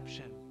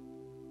deception,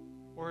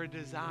 or a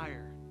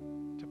desire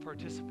to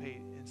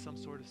participate in some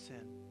sort of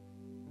sin.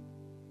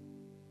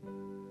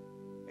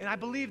 And I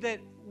believe that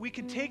we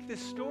can take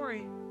this story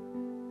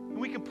and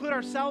we can put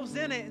ourselves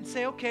in it and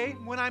say, okay,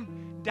 when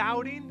I'm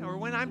doubting or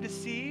when I'm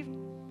deceived,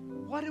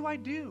 what do I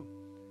do?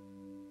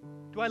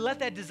 Do I let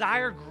that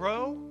desire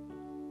grow?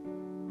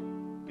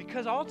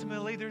 Because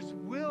ultimately there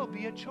will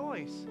be a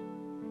choice.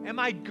 Am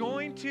I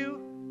going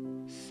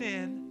to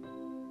sin,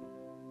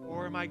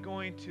 or am I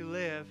going to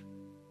live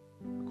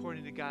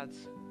according to God's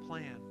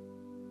plan?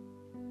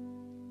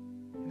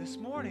 And this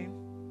morning,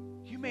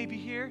 you may be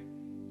here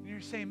and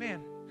you're saying,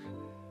 man,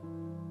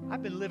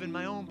 I've been living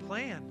my own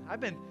plan. I've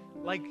been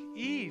like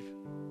Eve,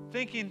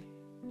 thinking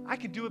I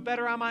can do it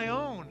better on my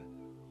own,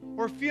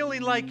 or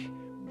feeling like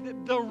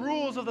the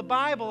rules of the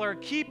Bible are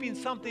keeping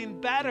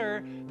something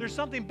better. There's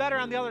something better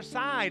on the other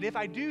side if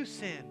I do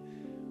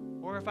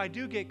sin, or if I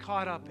do get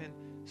caught up in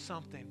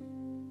something.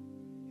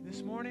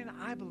 This morning,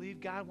 I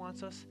believe God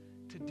wants us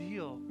to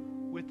deal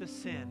with the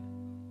sin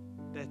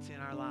that's in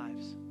our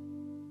lives,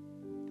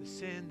 the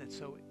sin that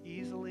so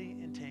easily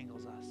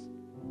entangles us.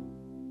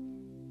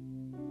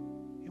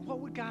 And what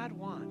would God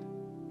want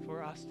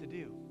for us to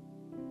do?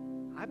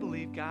 I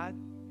believe God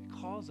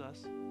calls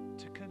us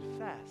to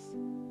confess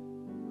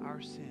our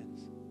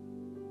sins.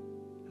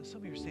 Now,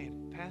 some of you are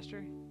saying,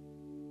 Pastor,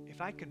 if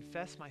I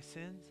confess my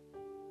sins,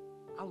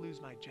 I'll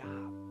lose my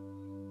job,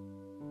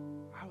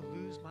 or I would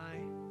lose my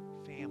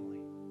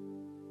family,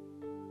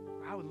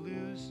 or I would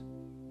lose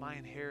my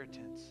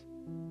inheritance,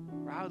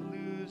 or I would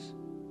lose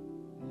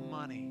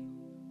money,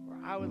 or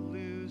I would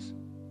lose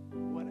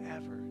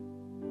whatever,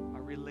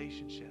 our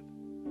relationship.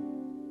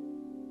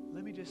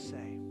 Let me just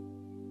say,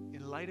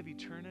 in light of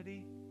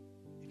eternity,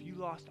 if you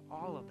lost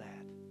all of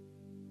that,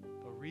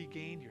 but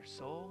regained your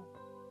soul,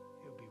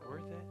 it would be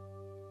worth it.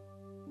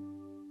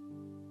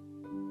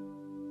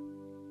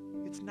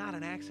 It's not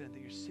an accident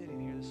that you're sitting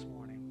here this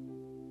morning.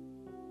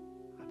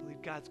 I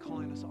believe God's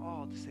calling us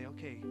all to say,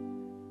 okay,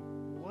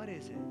 what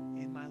is it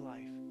in my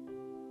life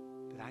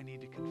that I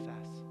need to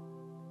confess?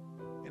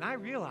 And I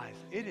realize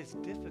it is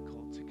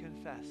difficult to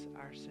confess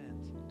our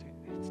sins.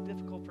 It's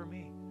difficult for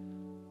me.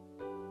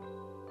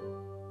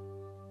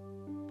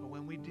 But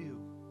when we do,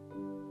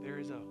 there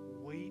is a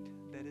weight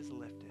that is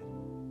lifted,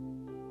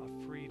 a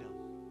freedom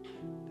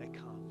that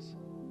comes,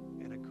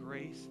 and a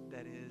grace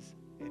that is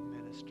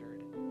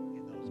administered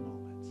in those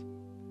moments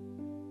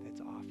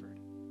that's offered.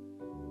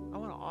 I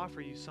want to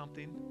offer you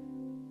something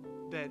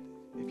that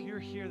if you're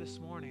here this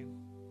morning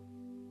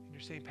and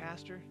you're saying,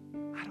 Pastor,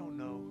 I don't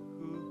know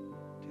who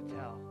to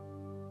tell.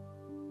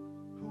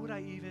 Who would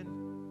I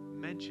even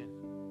mention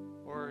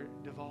or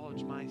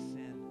divulge my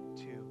sin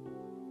to?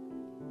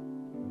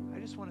 I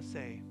just want to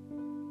say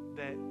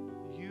that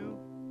you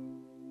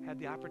had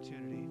the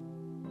opportunity.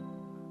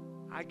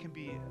 I can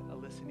be a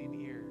listening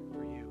ear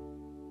for you.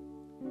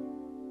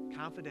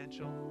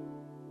 Confidential.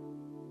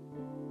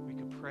 We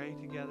could pray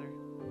together.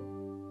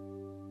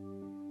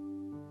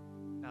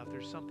 Now, if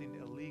there's something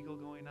illegal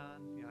going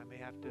on, I may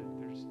have to,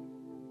 there's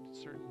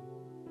certain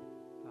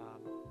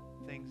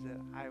things that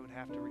I would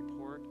have to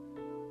report.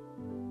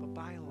 But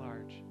by and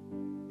large,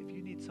 if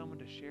you need someone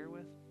to share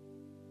with,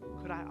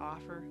 could I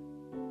offer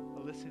a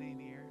listening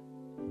ear?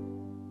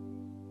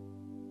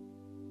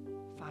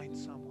 Find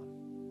someone.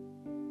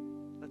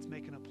 Let's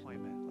make an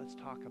appointment. Let's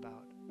talk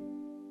about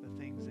the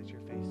things that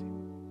you're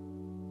facing.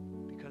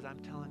 Because I'm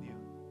telling you,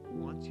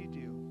 once you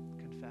do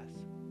confess,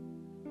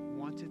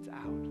 once it's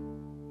out,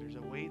 there's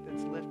a weight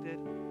that's lifted,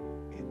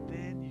 and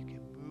then you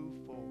can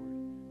move forward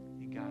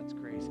in God's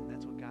grace, and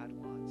that's what God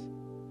wants.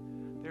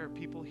 There are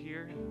people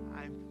here, and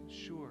I'm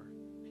sure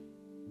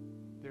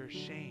there's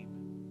shame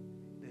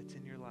that's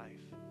in your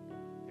life.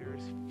 There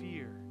is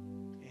fear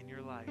in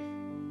your life.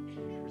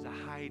 There's a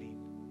hiding,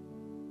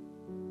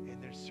 and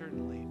there's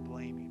certainly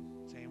blaming,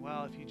 saying,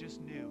 well, if you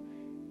just knew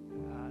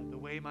the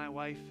way my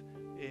wife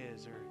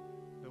is, or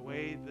the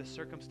way the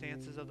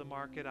circumstances of the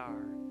market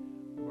are,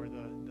 or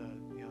the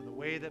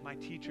way that my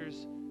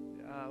teachers,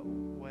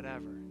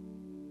 whatever.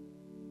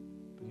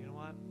 But you know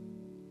what?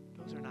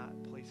 Those are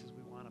not places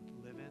we want to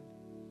live in.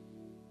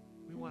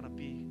 We want to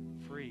be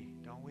free,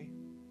 don't we?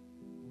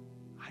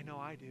 I know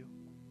I do.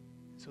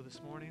 So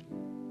this morning,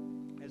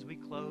 as we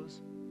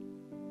close,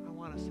 I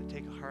want us to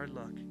take a hard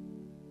look.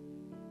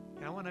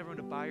 And I want everyone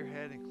to bow your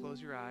head and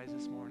close your eyes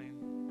this morning.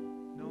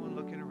 No one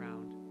looking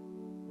around.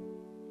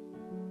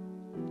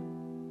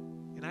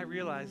 And I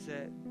realize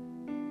that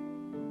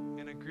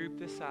in a group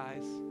this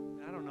size,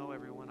 and I don't know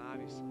everyone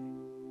obviously,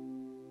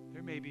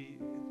 it may be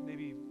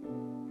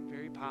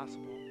very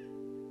possible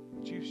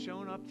that you've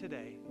shown up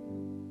today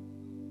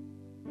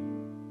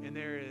and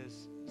there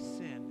is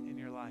sin in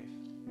your life.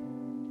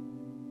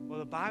 Well,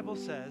 the Bible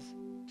says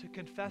to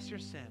confess your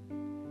sin.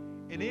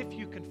 And if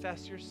you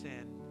confess your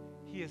sin,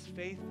 He is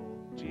faithful.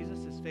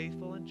 Jesus is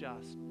faithful and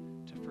just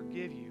to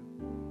forgive you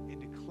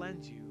and to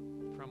cleanse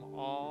you from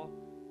all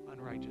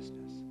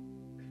unrighteousness.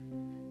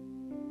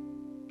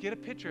 Get a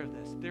picture of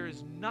this. There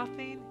is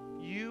nothing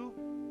you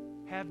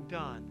have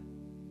done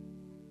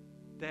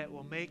that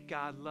will make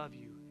God love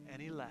you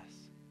any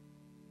less.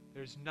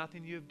 There's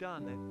nothing you have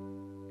done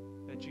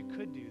that you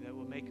could do that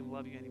will make Him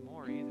love you any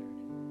more either.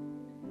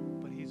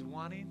 But He's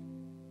wanting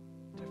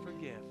to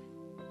forgive.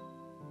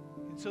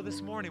 And so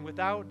this morning,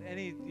 without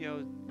any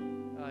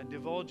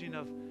divulging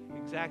of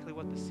exactly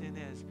what the sin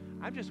is,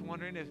 I'm just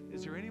wondering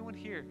is there anyone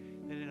here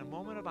that in a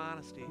moment of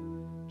honesty,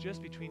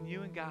 just between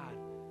you and God,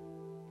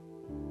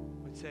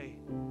 would say,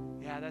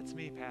 yeah, that's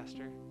me,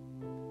 Pastor.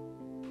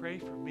 Pray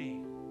for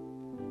me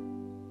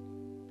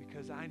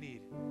because I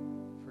need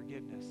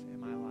forgiveness in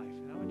my life.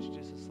 And I want you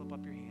just to slip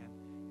up your hand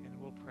and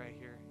we'll pray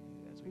here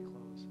as we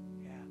close.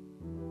 Yeah.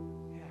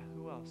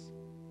 Who else?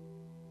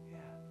 Yeah.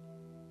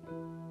 A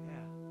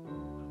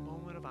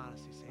moment of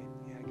honesty saying,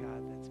 yeah,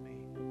 God, that's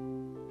me.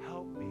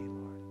 Help me,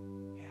 Lord.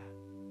 Yeah.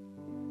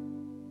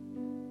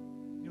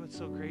 You know what's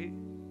so great?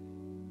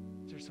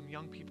 There's some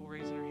young people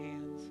raising their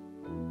hands.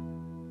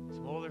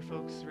 Some older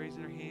folks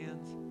raising their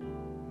hands.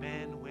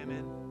 Men,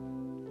 women,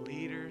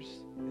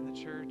 leaders in the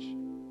church,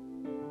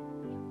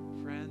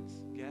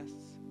 friends,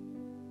 guests.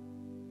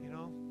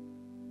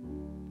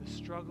 The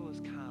struggle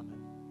is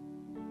common,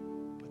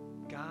 but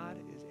God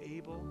is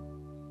able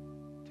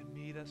to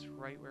meet us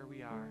right where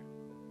we are,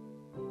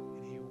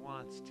 and He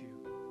wants to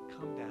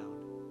come down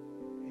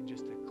and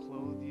just to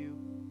clothe you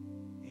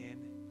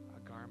in a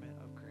garment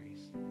of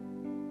grace.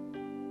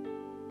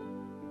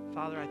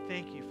 Father, I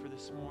thank you for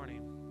this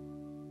morning.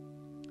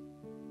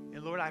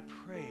 And Lord, I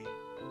pray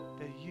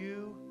that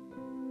you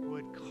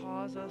would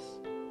cause us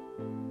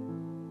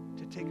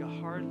to take a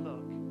hard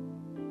look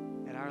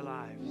at our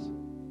lives,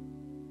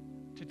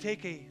 to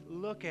take a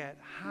look at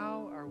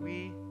how are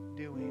we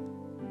doing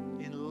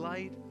in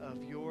light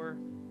of your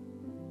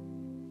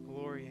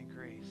glory and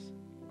grace.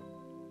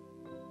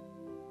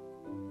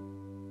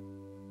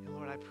 And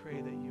Lord, I pray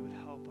that you would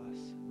help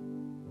us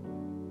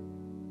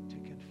to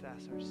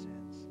confess our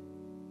sins.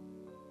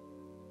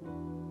 And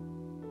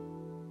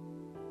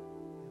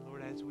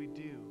Lord, as we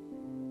do,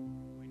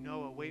 we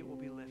know a weight will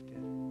be lifted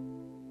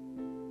and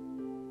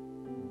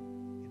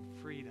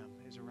freedom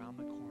is around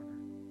the corner.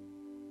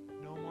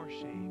 No more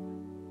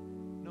shame,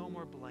 no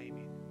more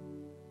blaming,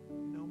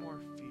 no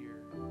more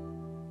fear,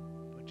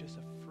 but just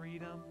a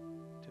freedom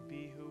to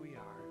be who we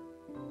are.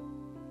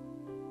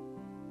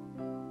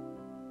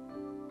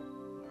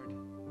 Lord,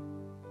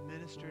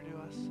 minister to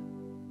us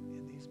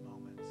in these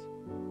moments.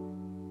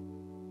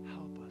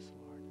 Help us,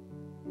 Lord.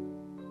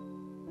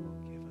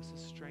 Give us the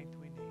strength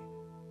we need.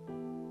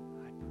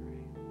 I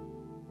pray.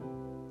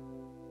 Hallelujah.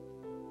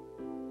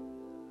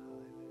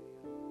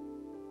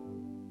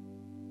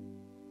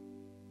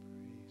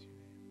 Praise your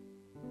name.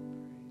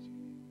 Praise your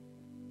name.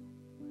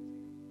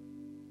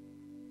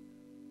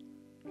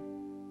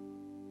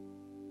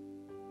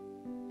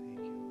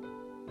 Thank you, Lord.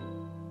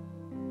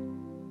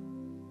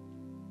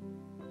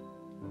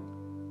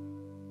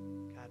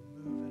 God,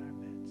 move in our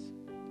midst.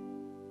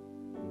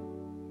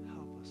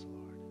 Help us,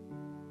 Lord.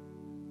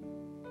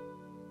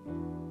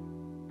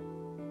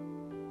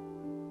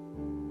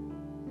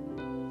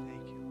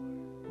 Thank you, Lord.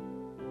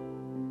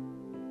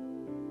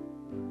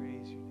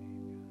 Praise your name, God. Praise your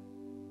name.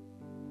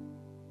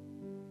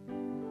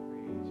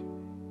 Praise you, God.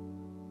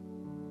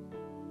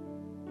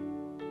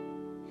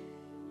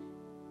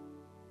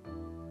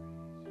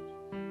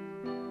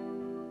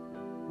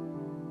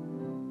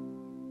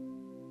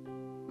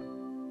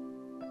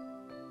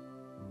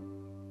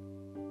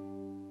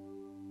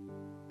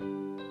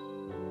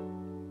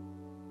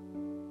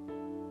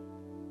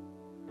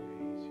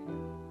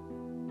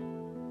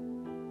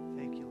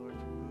 Thank you, Lord,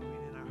 for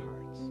moving in our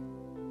hearts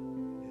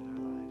and in our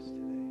lives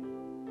today.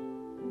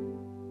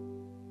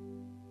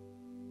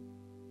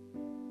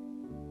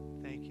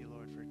 Thank you,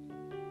 Lord, for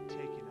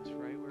taking us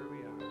right where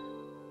we are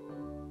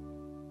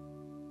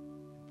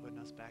and putting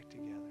us back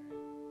together.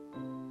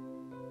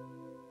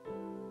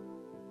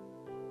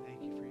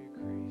 Thank you for your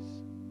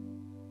grace.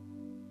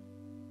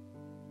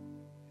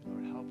 And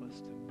Lord, help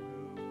us to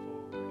move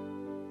forward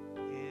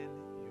in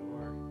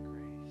your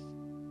grace,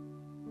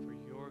 for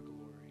your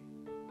glory,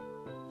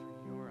 for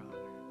your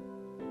honor.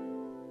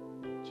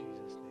 In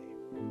Jesus' name.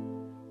 I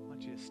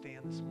want you to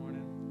stand this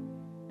morning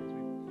as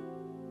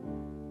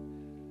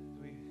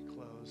we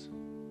close.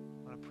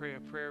 I want to pray a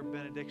prayer of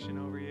benediction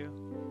over you.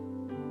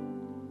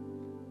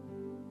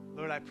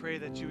 Lord, I pray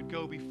that you would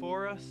go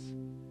before us,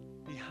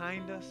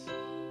 behind us,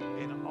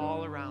 and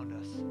all around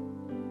us.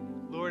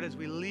 Lord, as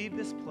we leave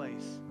this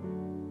place,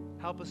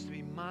 help us to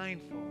be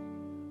mindful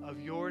of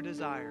your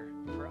desire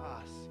for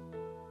us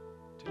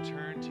to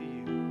turn to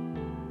you,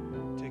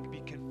 to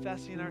be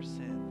confessing our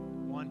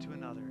sin one to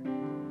another.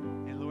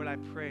 And Lord, I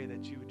pray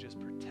that you would just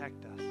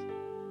protect us,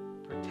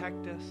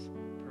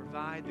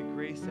 provide the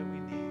grace that we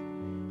need,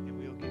 and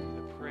we will give you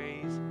the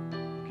praise,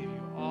 we'll give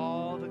you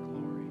all the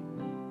glory.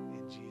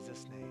 In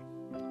Jesus' name,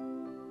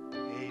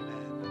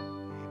 amen.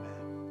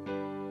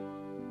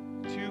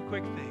 Amen. Two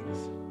quick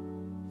things.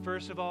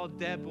 First of all,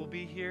 Deb will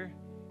be here.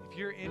 If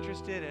you're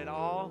interested at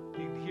all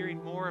in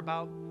hearing more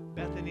about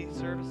Bethany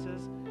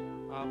services,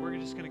 we're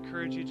just going to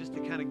encourage you just to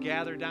kind of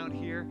gather down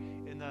here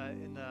in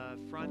the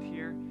front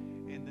here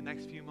in the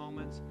next few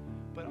moments.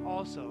 But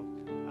also,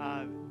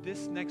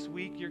 this next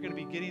week, you're going to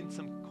be getting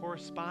some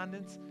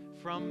correspondence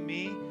from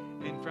me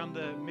and from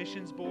the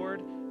missions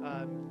board,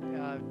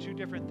 two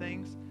different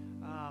things.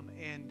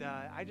 And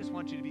I just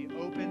want you to be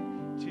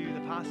open to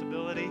the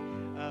possibility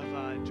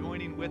of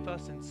joining with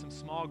us in some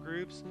small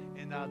groups.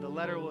 And the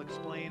letter will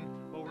explain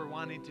what we're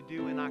wanting to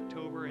do in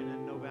October and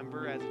in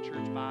November as a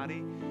church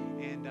body.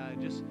 And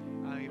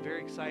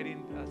very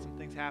exciting, some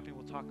things happening.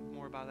 We'll talk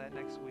more about that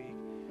next week.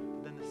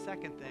 But then the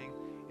second thing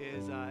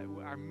is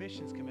our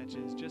missions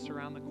convention is just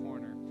around the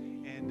corner.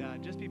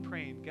 And just be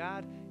praying,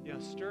 God,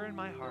 stir in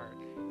my heart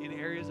in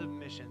areas of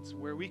missions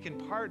where we can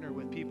partner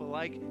with people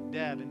like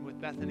Deb and with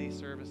Bethany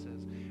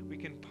Services. We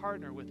can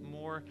partner with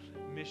more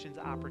missions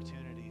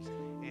opportunities.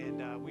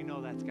 And we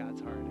know that's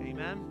God's heart.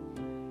 Amen?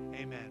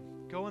 Amen.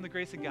 Go in the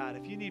grace of God.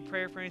 If you need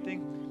prayer for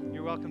anything,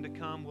 you're welcome to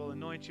come. We'll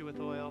anoint you with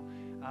oil.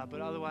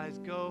 But otherwise,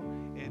 go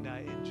and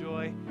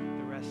enjoy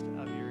the rest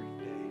of your